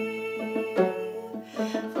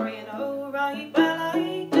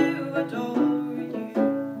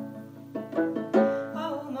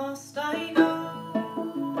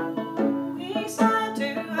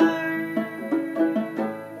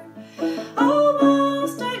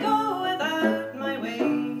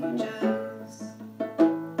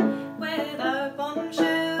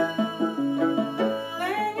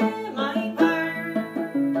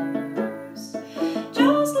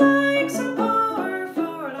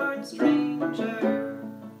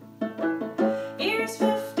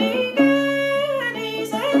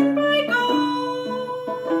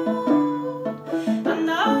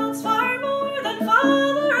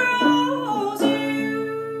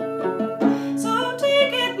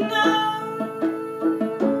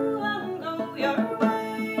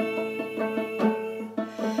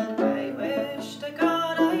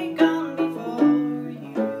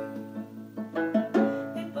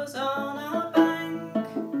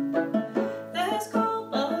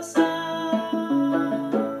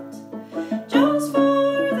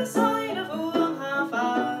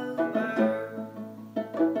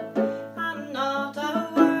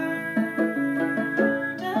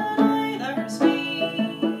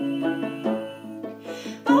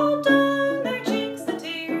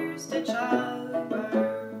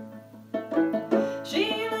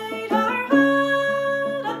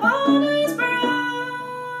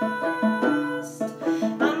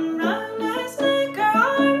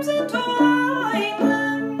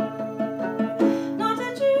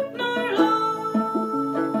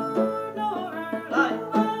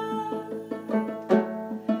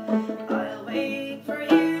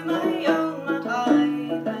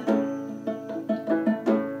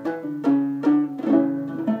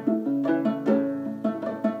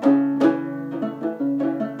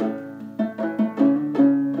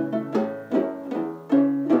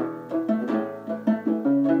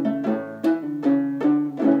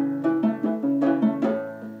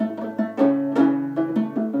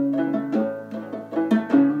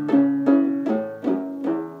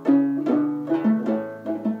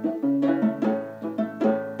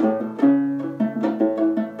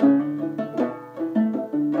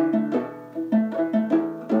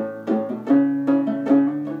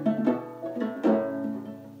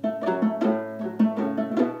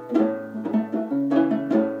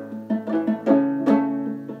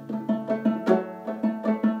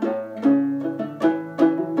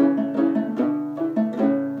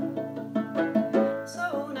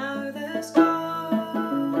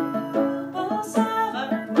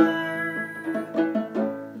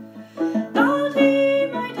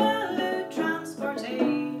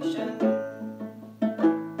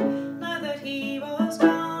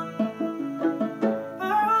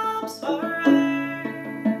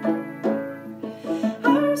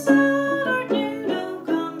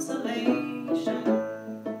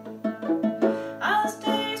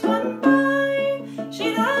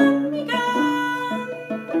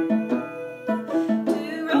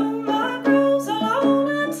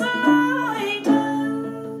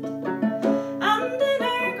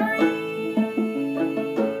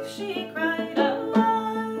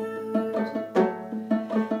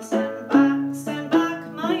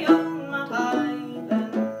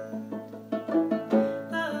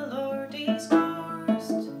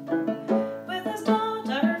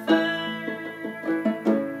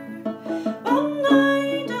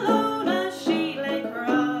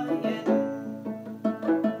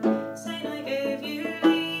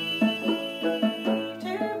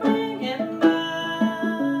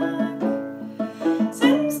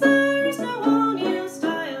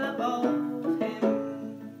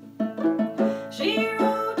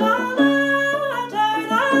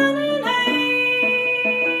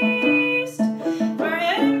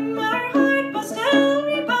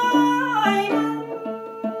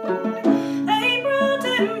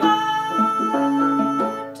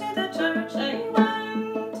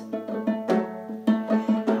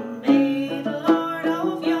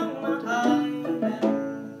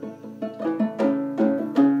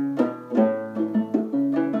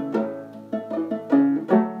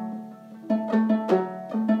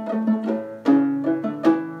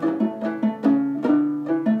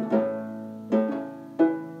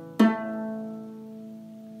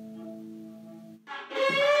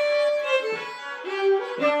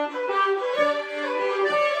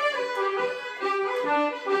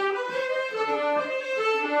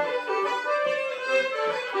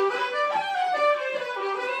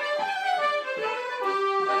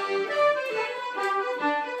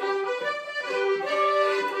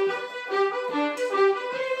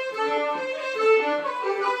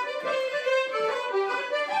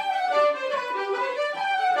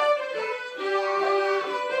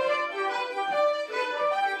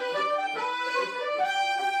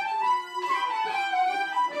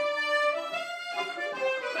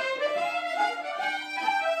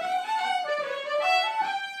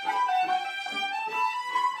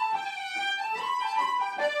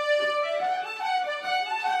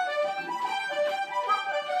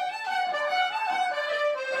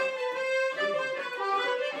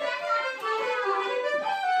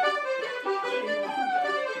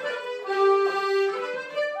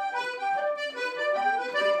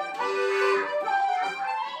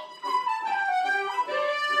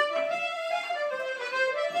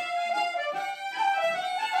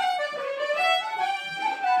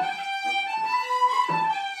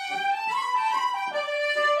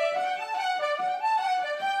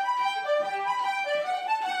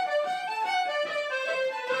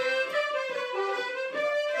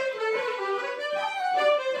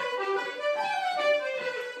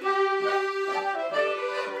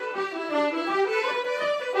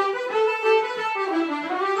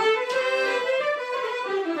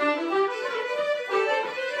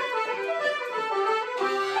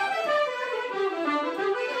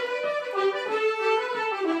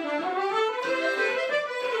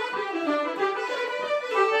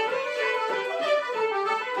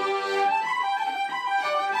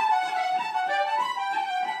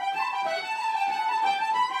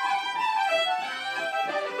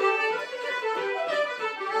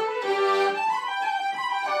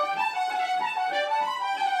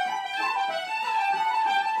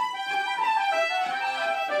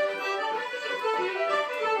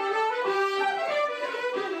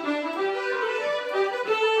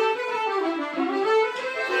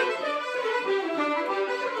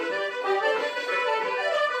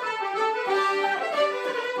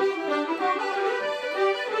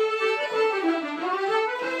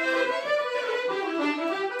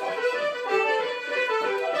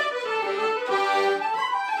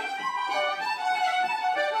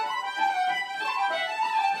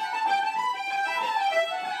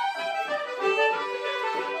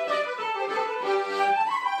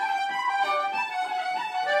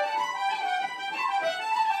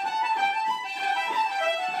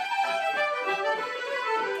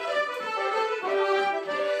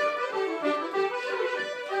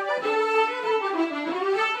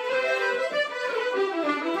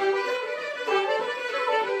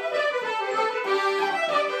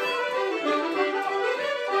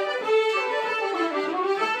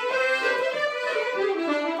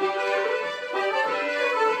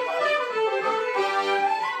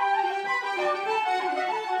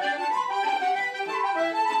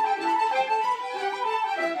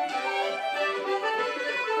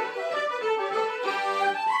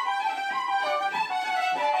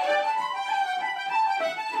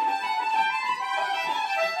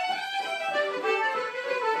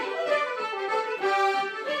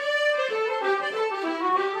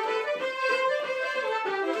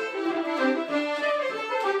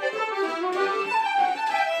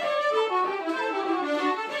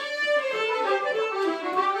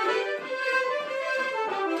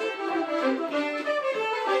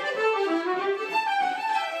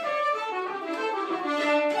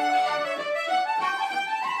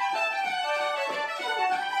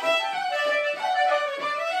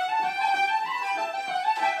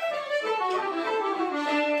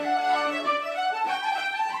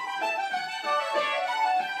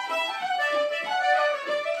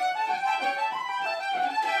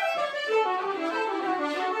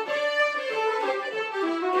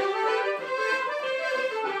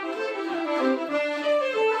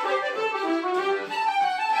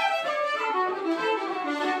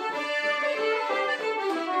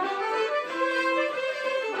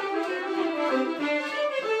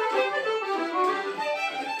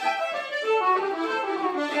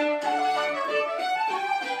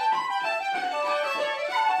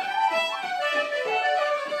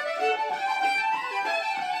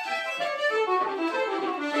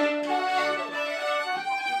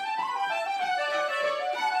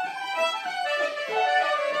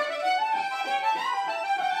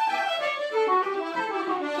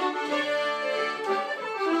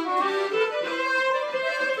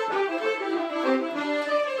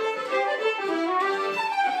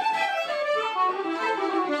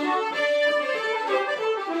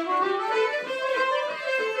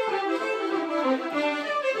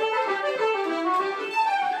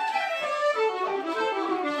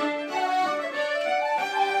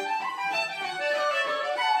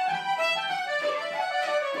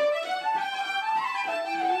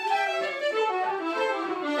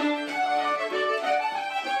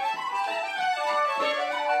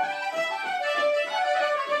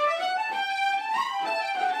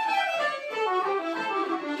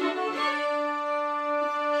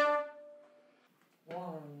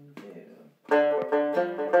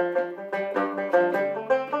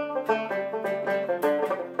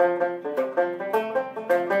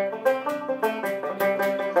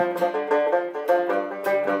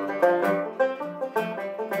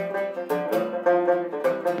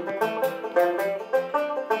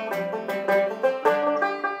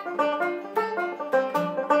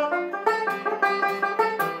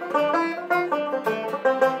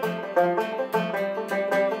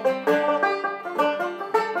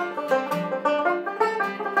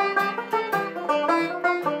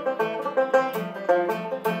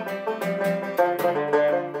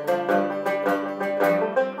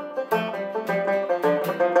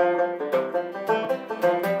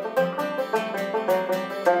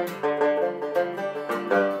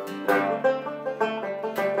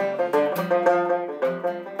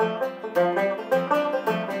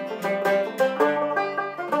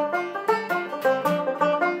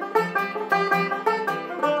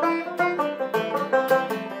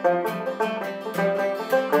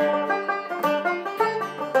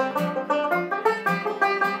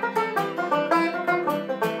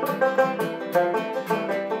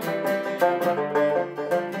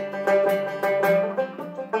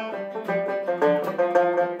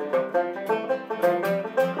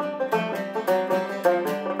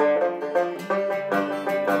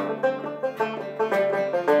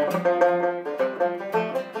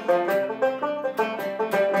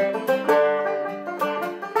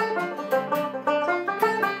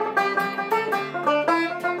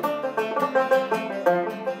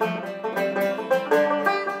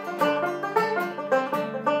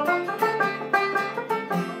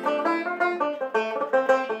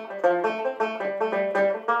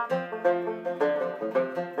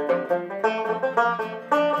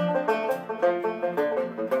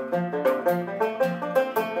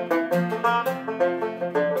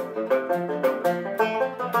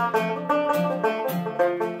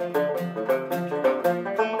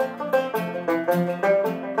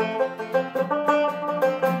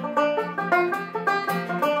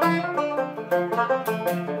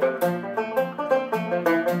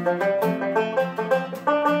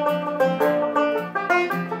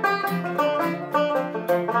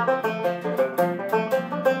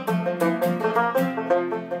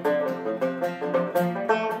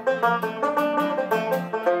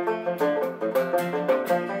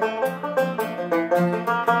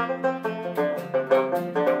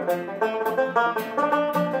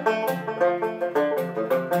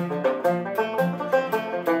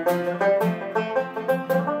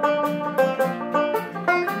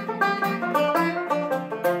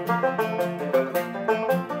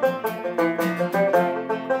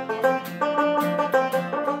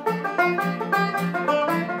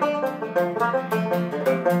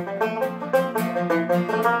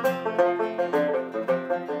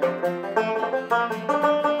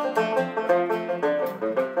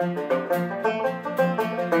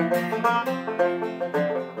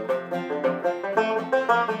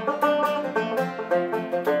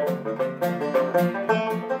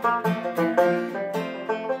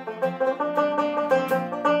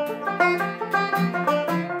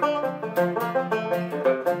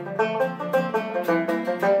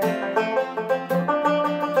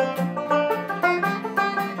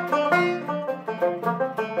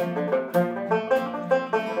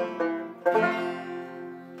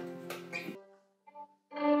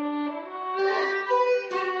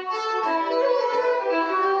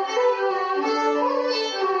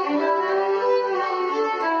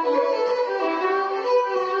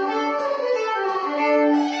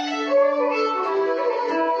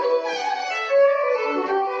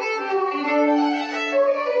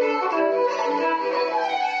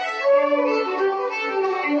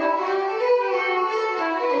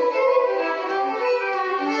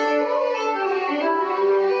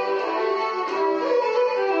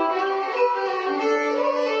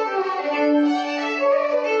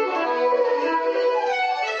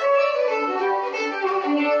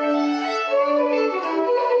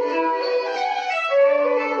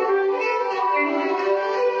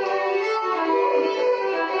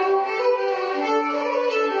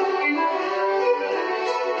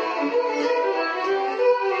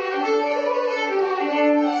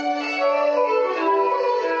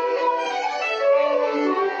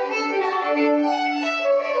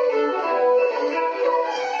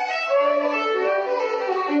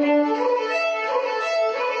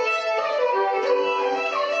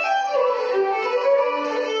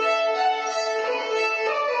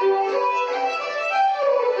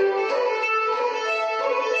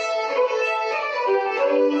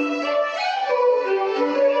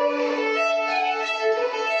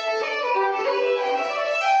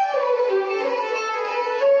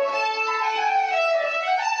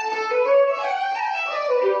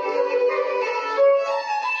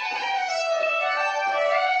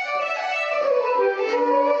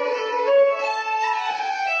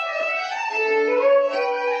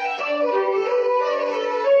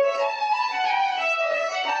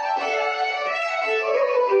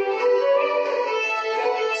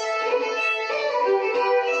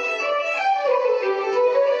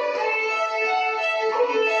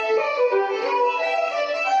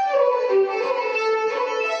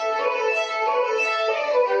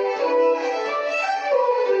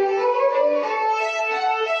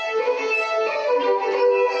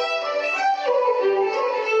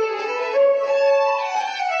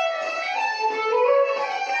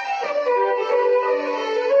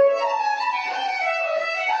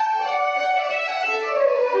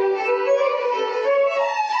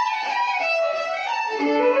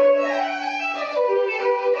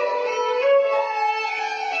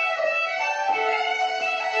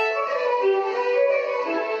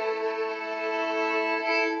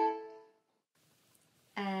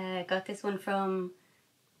 got this one from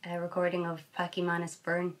a recording of Packy Manis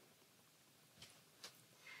Byrne.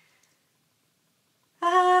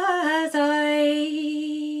 As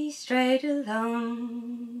I strayed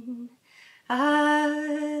alone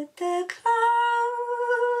at the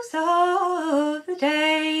close of the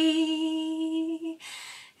day,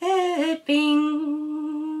 it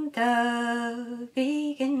being the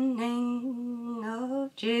beginning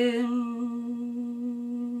of June,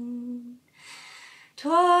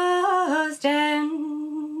 'twas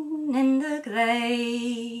down in the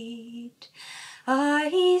glade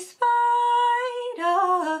I spied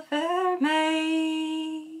a fair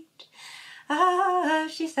maid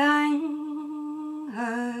as she sang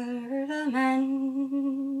her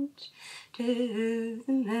lament to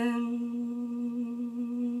the moon.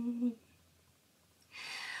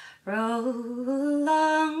 Roll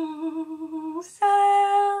along, silvery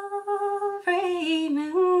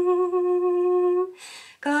moon,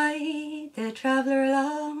 guide the traveller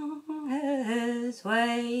along his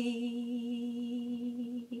way,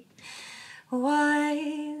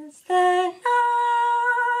 whilst the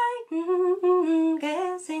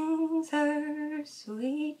nightingale sings her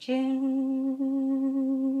sweet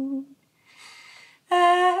tune.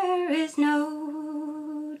 There is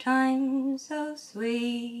no time so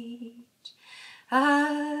sweet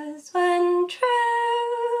as when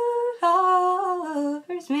true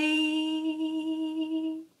lovers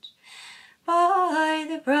meet by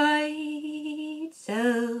the bright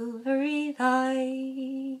silvery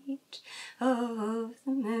light of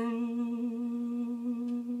the moon.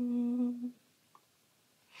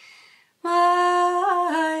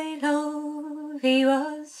 My love, he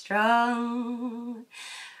was strong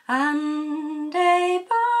and a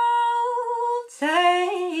bold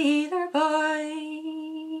sailor boy.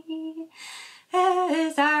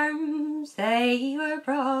 His arms, they were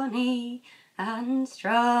brawny and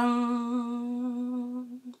strong.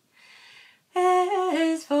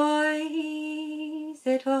 His voice,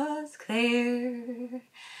 it was clear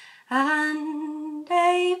and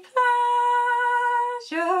a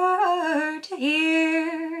pleasure to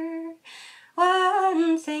hear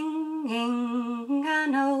when singing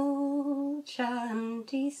an old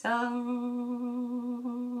shanty song.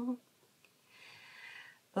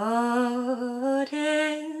 But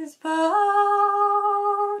his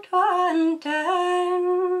boat went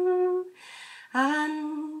down,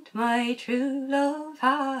 and my true love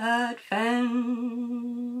had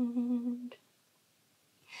found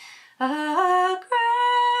a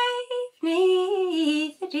grave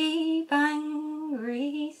 'neath the deep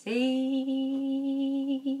angry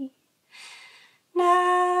sea,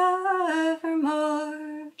 never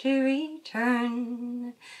more to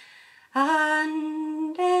return,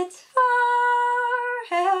 and it's for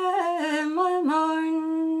him I'll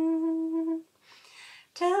mourn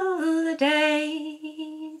till the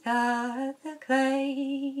day that the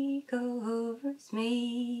clay covers me.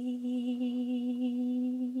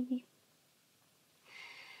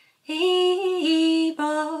 He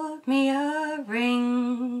bought me a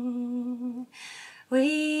ring,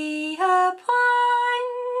 we appointed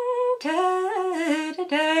a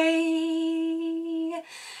day,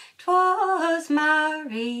 'twas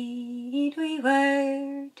married we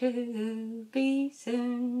were to be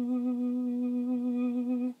soon.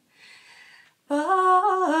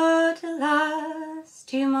 But alas,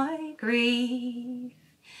 to my grief,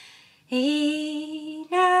 he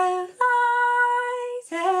now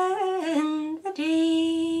lies in the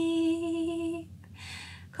deep,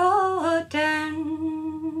 cut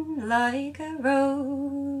down like a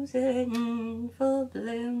rose in full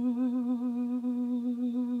bloom.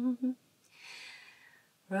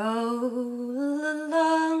 Roll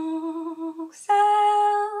along, silvery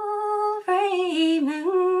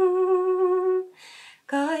moon,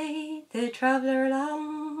 guide the traveller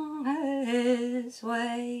along his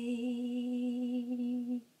way,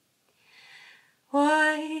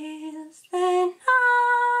 whilst the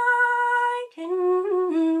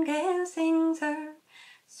nightingale sings her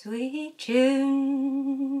sweet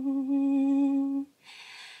tune.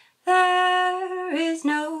 There is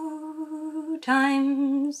no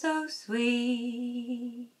time so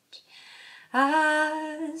sweet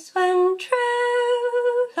as when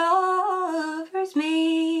true lovers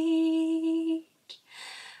meet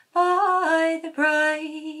by the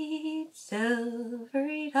bright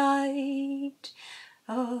silvery light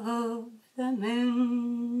of the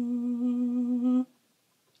moon.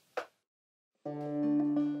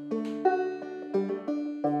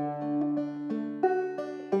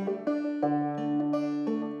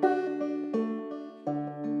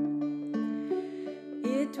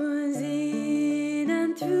 It was in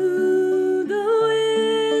and through the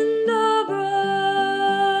window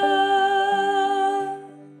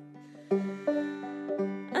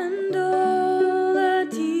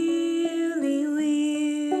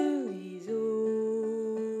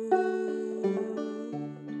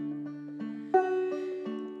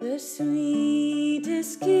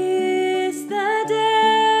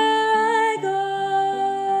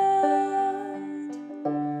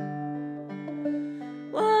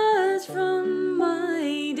was from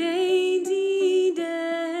my dainty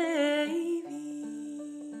Davy.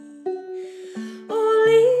 Oh,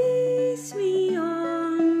 lace me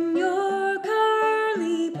on your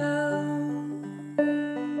curly bow,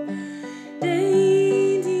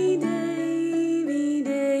 dainty Davy,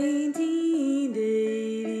 dainty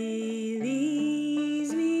Davy,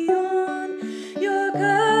 lace me on your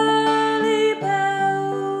curly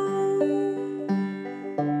bow.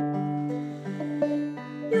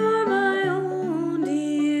 You're my own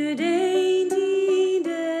dear dainty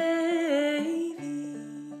Davy.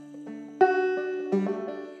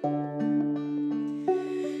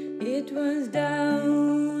 It was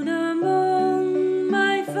down among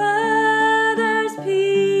my father's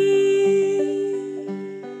peas,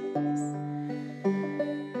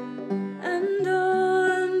 and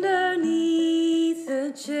underneath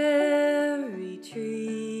the cherry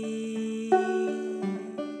trees.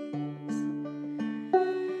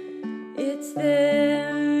 It's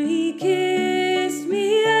there he kissed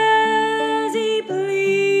me as he pleased.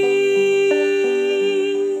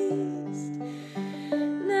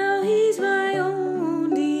 Now he's my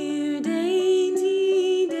own dear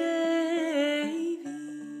dainty Davy.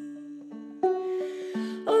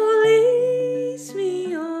 Oh, lace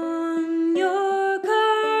me on your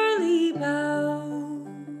curly bow,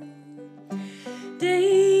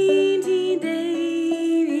 dainty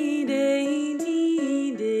Davy,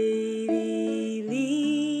 dainty Davy,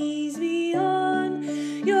 lace me on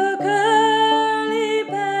your curly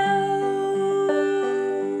bow.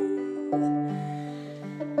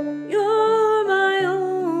 You're my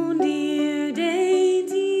own dear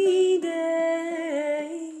dainty Davy.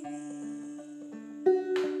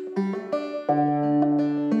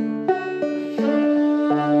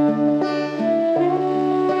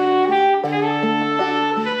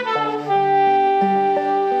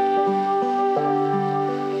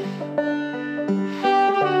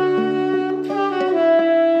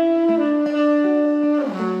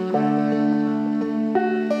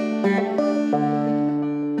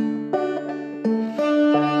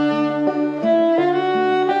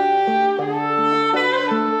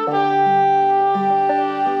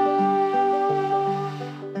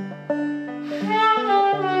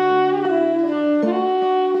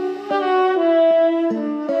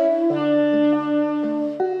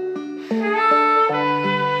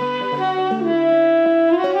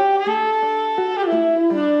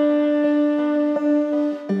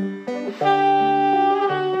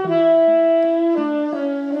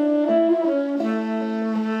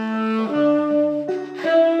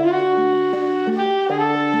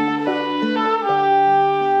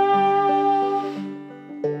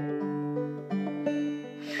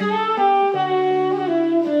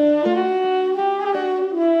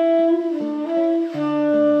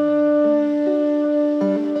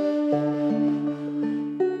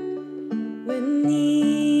 When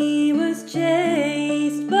he was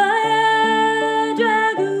chased by a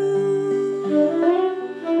dragoon,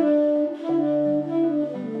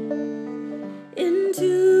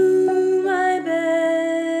 into my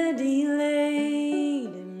bed he laid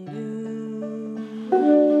him down.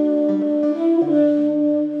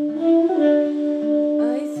 I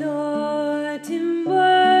thought him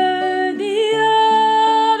worthy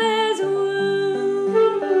of his wound.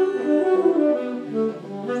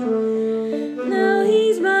 Now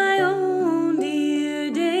he's my own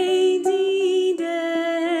dear dainty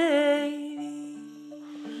Davy.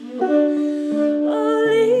 Oh,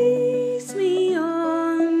 lace me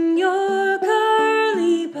on your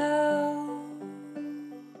curly bow,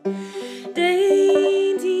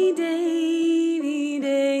 dainty Davy,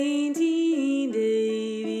 dainty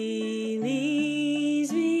Davy,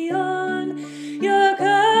 lace me on your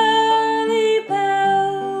curly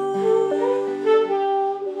bow.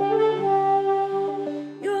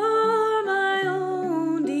 You're my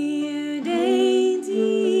own dear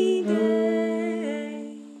dainty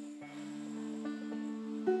Davy.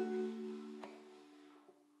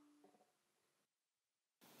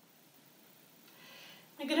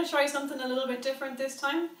 I'm going to try something a little bit different this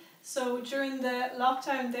time. So during the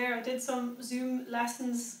lockdown there, I did some Zoom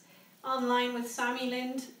lessons online with Sammy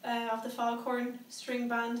Lind of the Foghorn String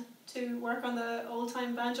Band to work on the old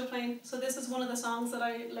time banjo playing. So this is one of the songs that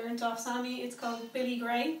I learned off Sammy. It's called Billy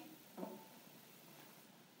Gray.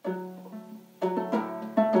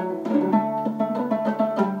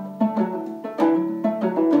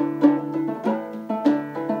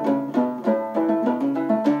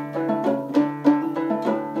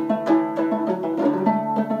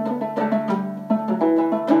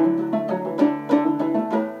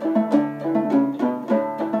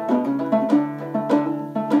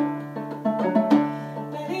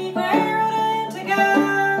 Billy Gray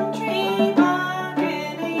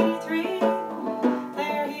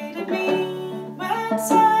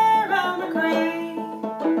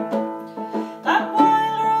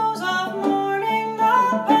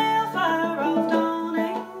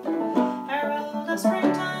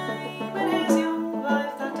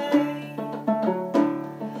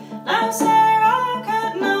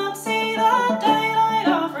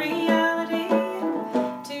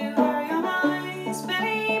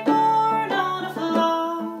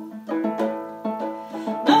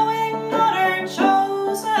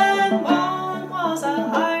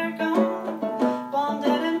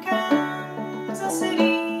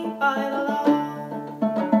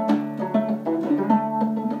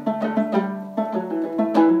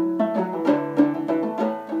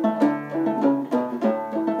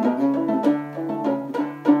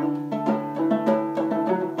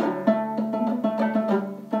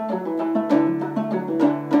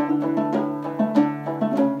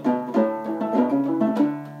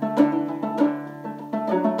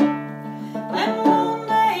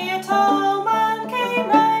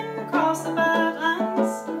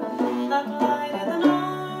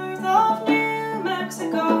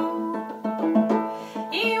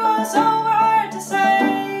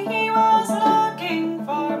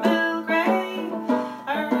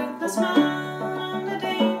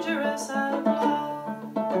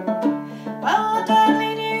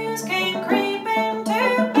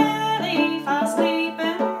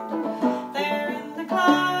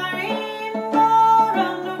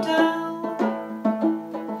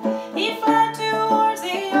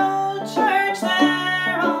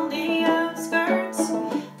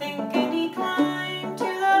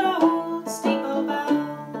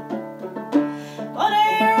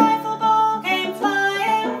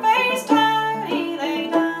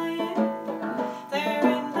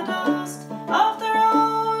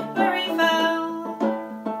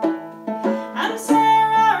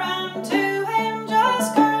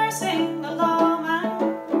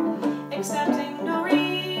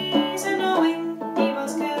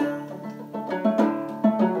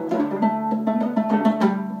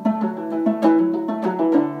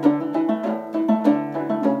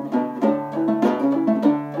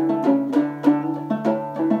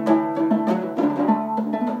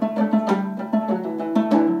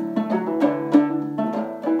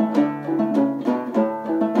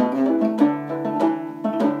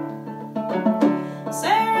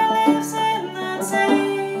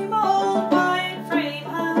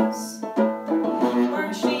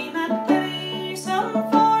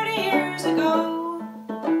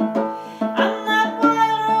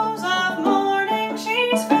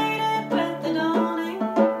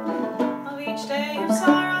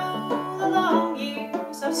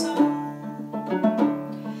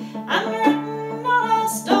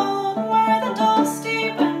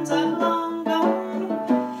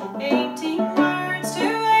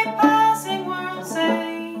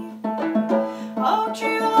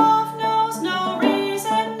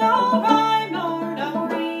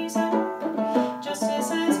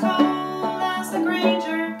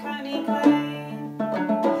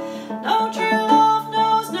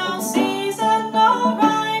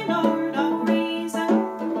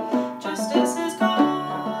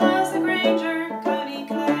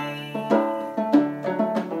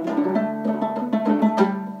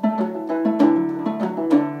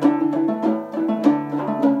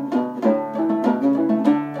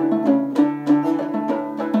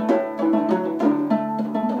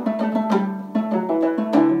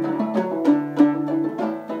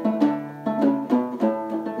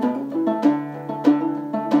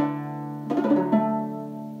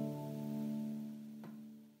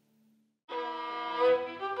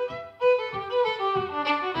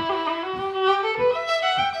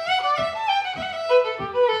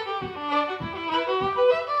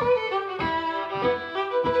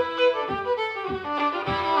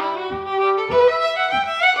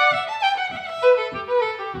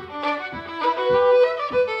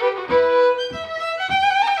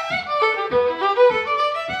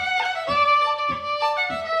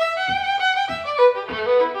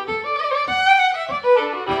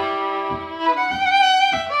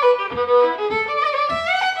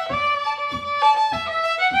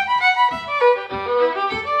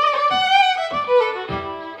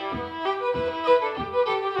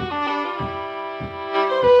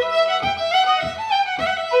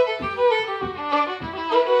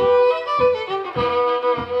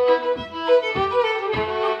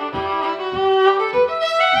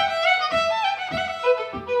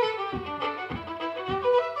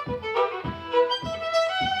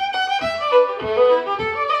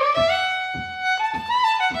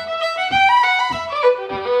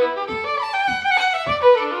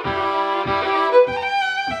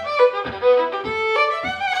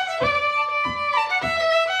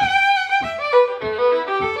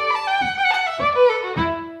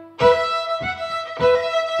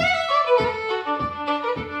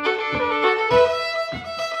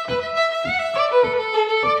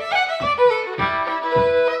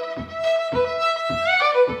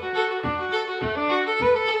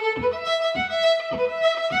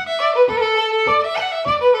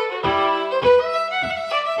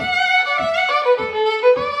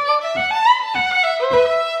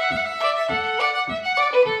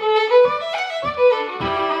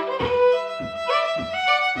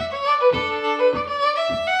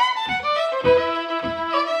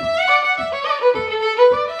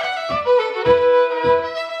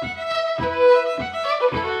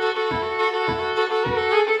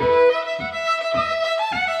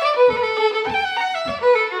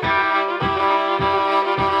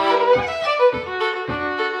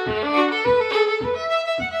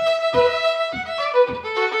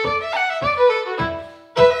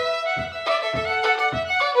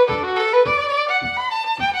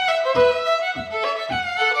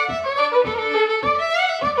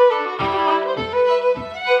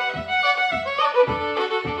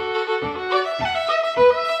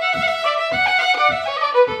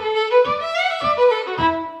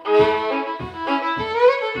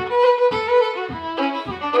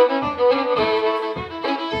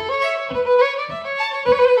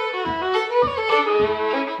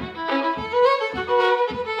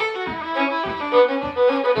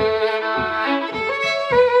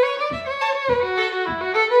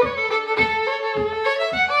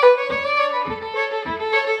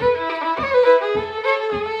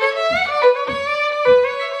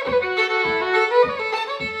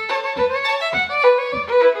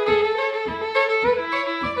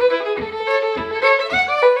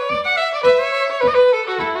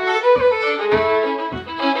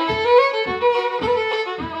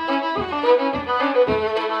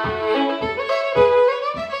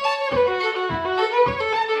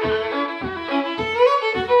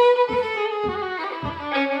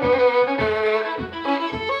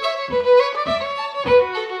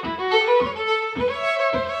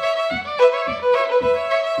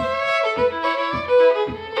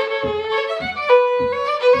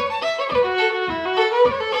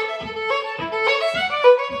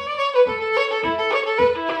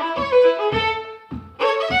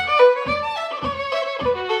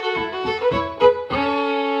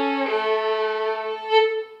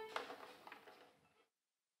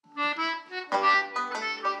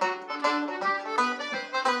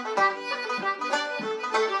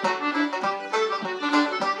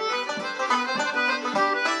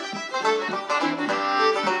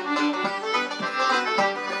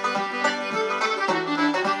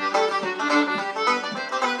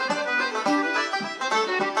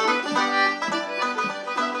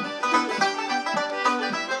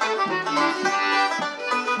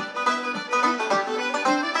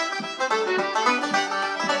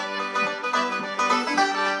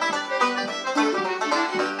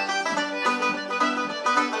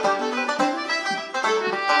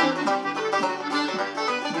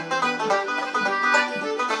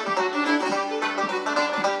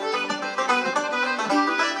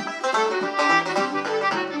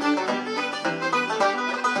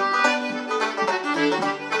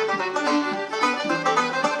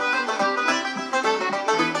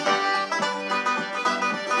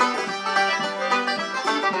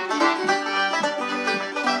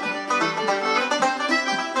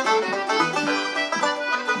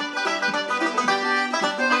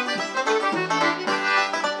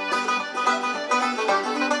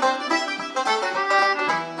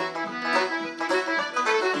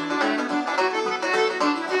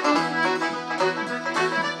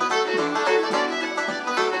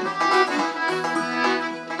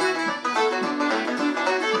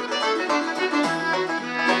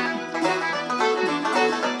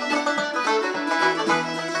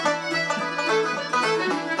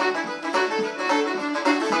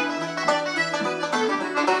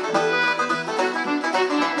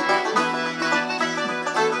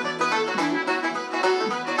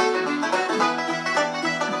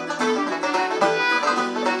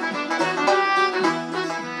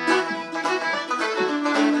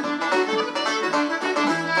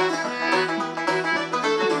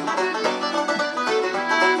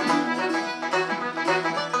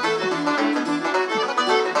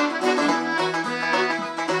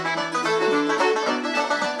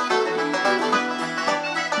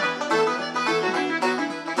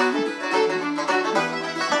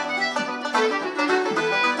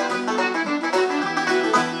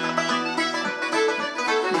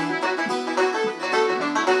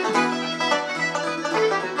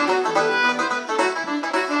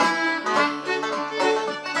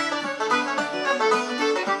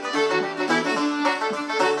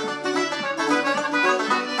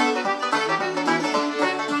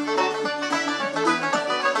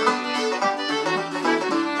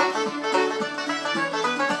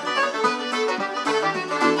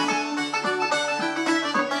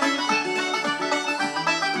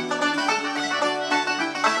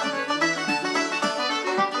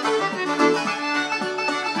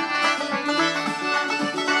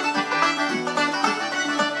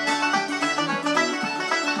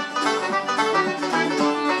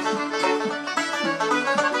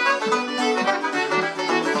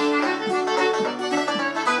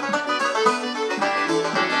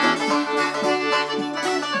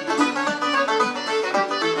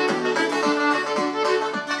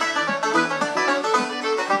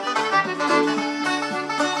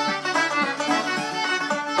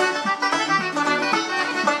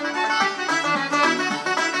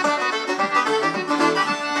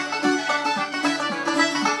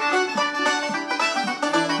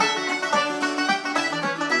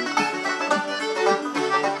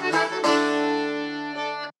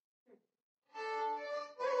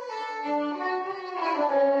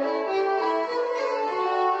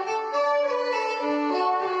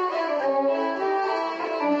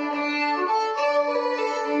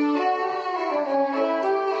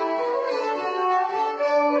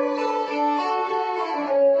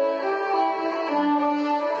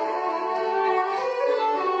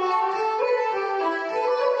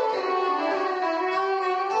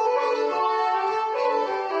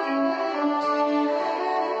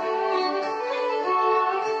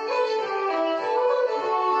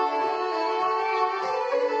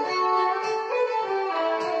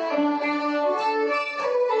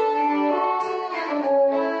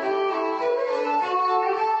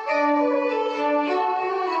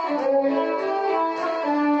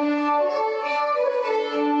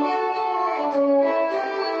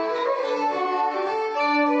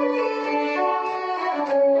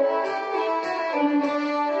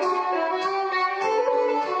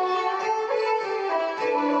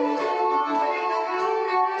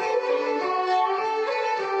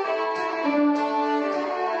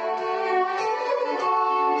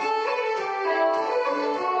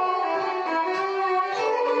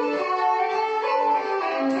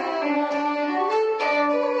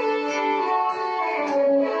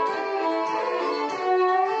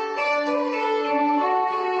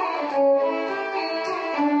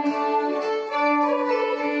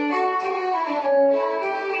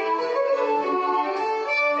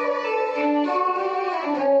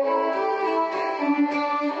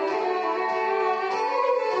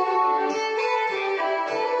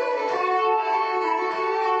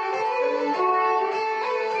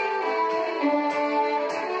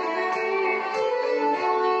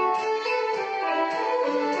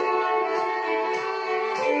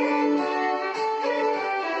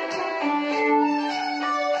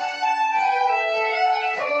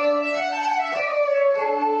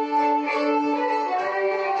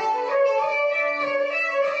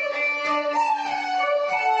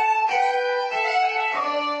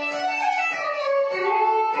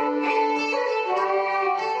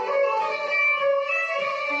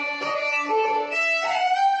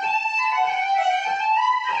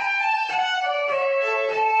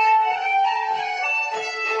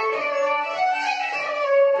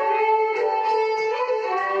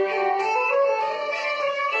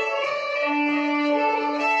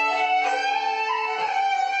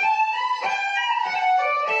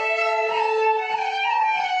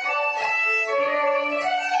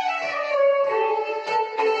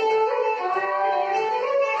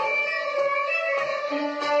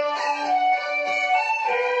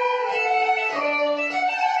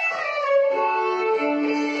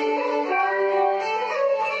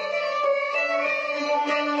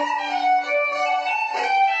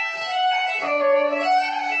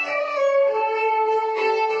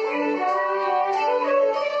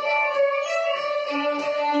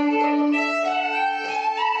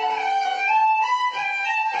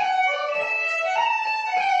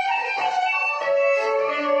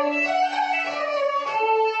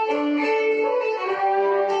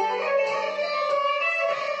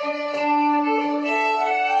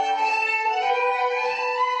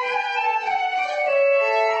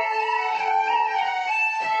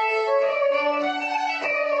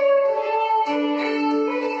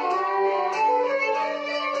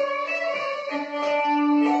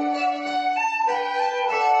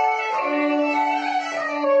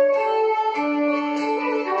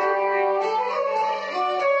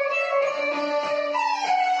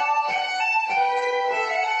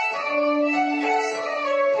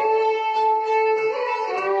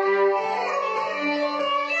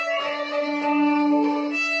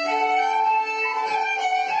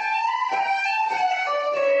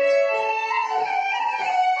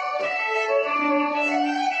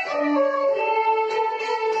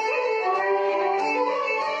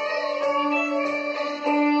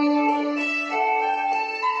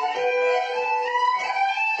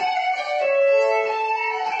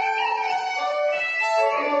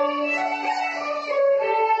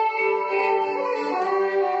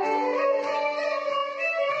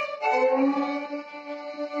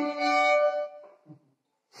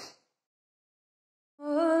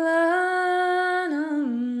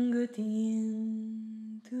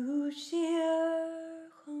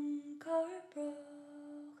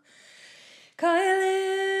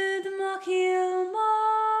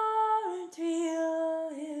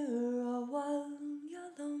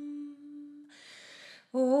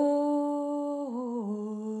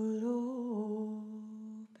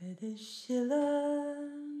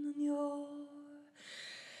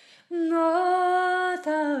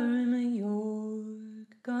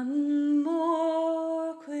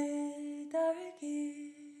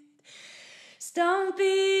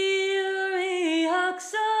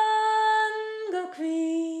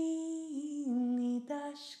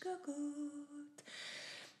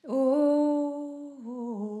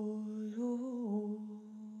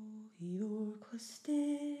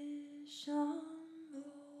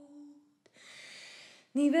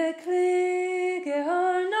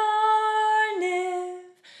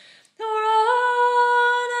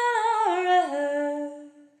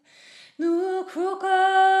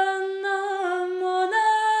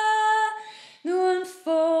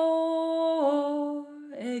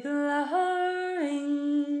Ego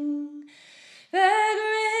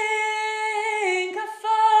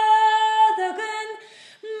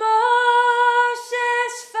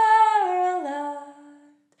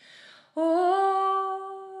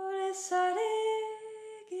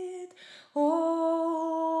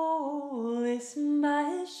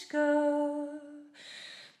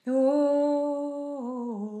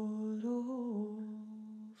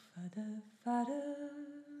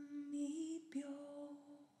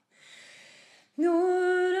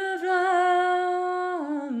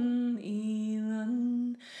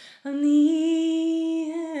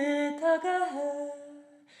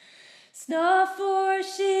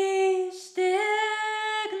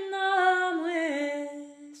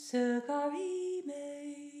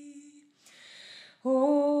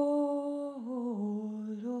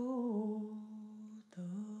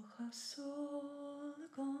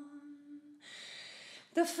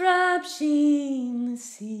gefrab sin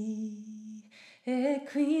si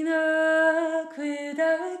quina quid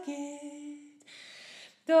agit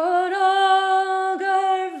dor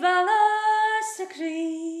ogar vala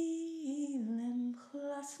sakrilem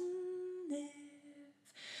chlassen nev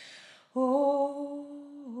oh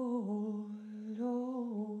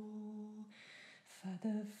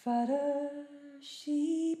Father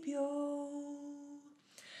sheep yo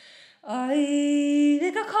I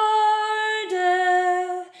like a corde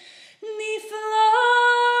ni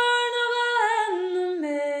flarna van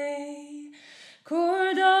me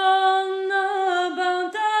cordona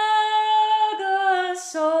boundaga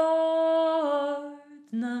sword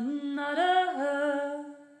nada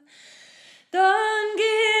dan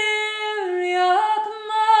giriak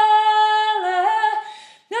male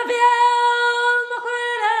na biel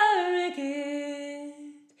makwerigit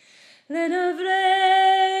lenavre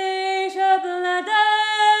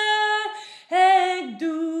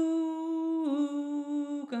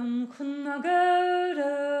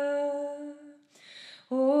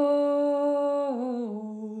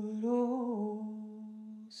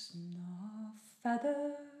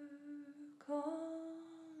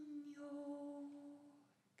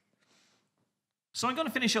So I'm going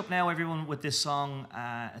to finish up now, everyone, with this song.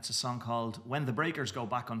 It's a song called When the Breakers Go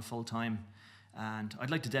Back on Full Time. And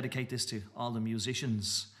I'd like to dedicate this to all the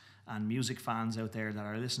musicians and music fans out there that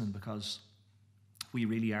are listening, because we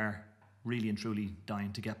really are really and truly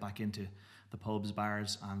dying to get back into the pubs,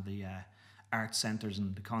 bars and the art centres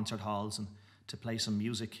and the concert halls and to play some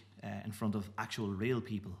music in front of actual real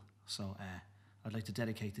people. So I'd like to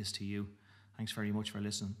dedicate this to you. Thanks very much for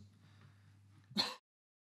listening.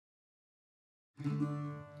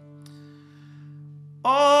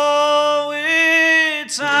 Oh,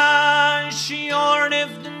 it's a short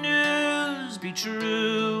if the news be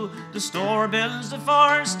true. The store bill's the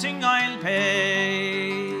first thing I'll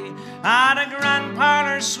pay. And a grand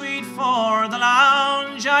parlour suite for the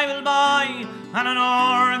lounge I will buy, and an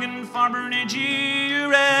organ for Bernigee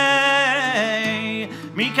Ray.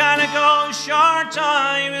 Me calico short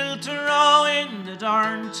I will throw in the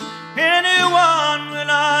dirt. Anyone will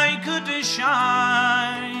I could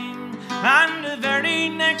shine. And the very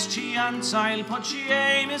next chance I'll put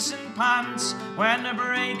Seamus in pants when the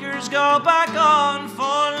breakers go back on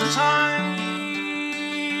full time.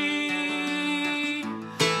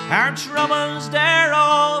 Our troubles they're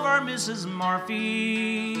over, Mrs.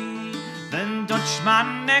 Murphy. The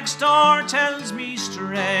Dutchman next door tells me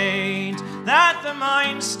straight that the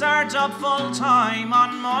mine starts up full time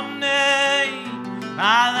on Monday.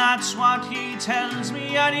 That's what he tells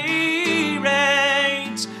me at any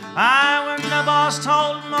rate. When the boss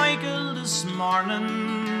told Michael this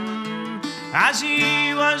morning, as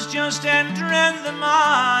he was just entering the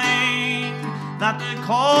mine, that the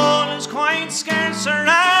coal is quite scarce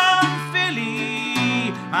around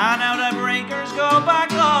Philly, and now the breakers go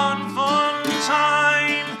back on full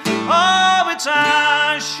time. Oh, it's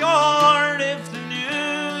a short if the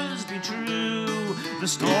news be true. The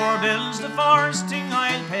store bill's the first thing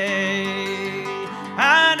I'll pay,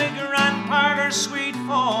 and a grand parlour suite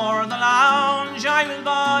for the lounge I will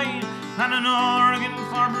buy, and an organ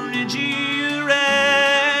for Bernigee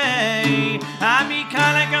Ray. And me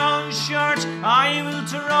calico shirt I will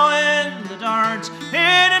throw in the dirt.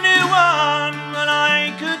 In a new one will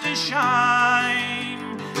I could shine.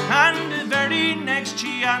 And the very next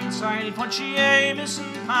chance I'll put Seamus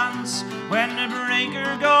in pants when the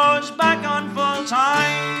breaker goes back on full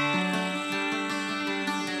time.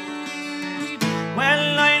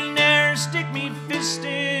 Well, I'll ne'er stick me fist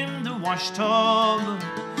in the wash tub,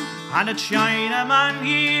 and a Chinaman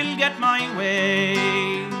he'll get my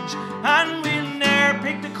wage, and we'll ne'er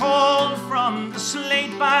pick the coal from the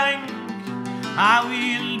slate bank. I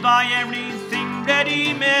will buy everything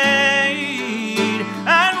ready-made,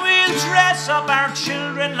 and we'll dress up our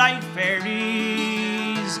children like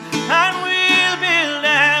fairies, and we'll build a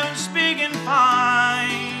house big and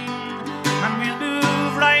fine, and we'll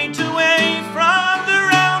move right away from the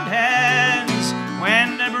Roundheads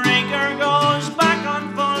when the breaker goes back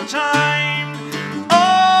on full time.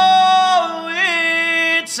 Oh,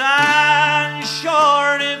 it's a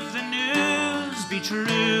short if the news be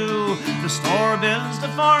true. The store bill's the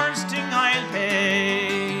first thing I'll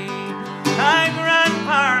pay. A grand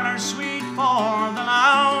parlour suite for the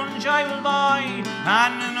lounge I will buy,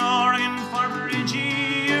 and an organ for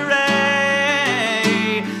Bernigee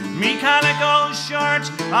Ray. Me calico shirt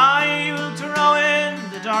I will throw in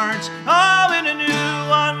the dirt. Oh, in a new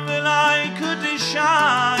one will I could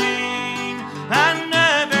shine, and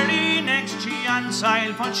the very next chance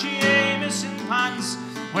I'll put Seamus in pants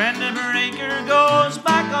when the breaker goes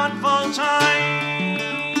back on full time.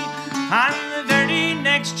 And the very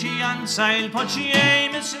next chance I'll put ye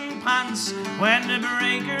Amos in pants when the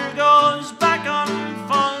breaker goes back on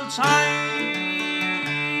full time.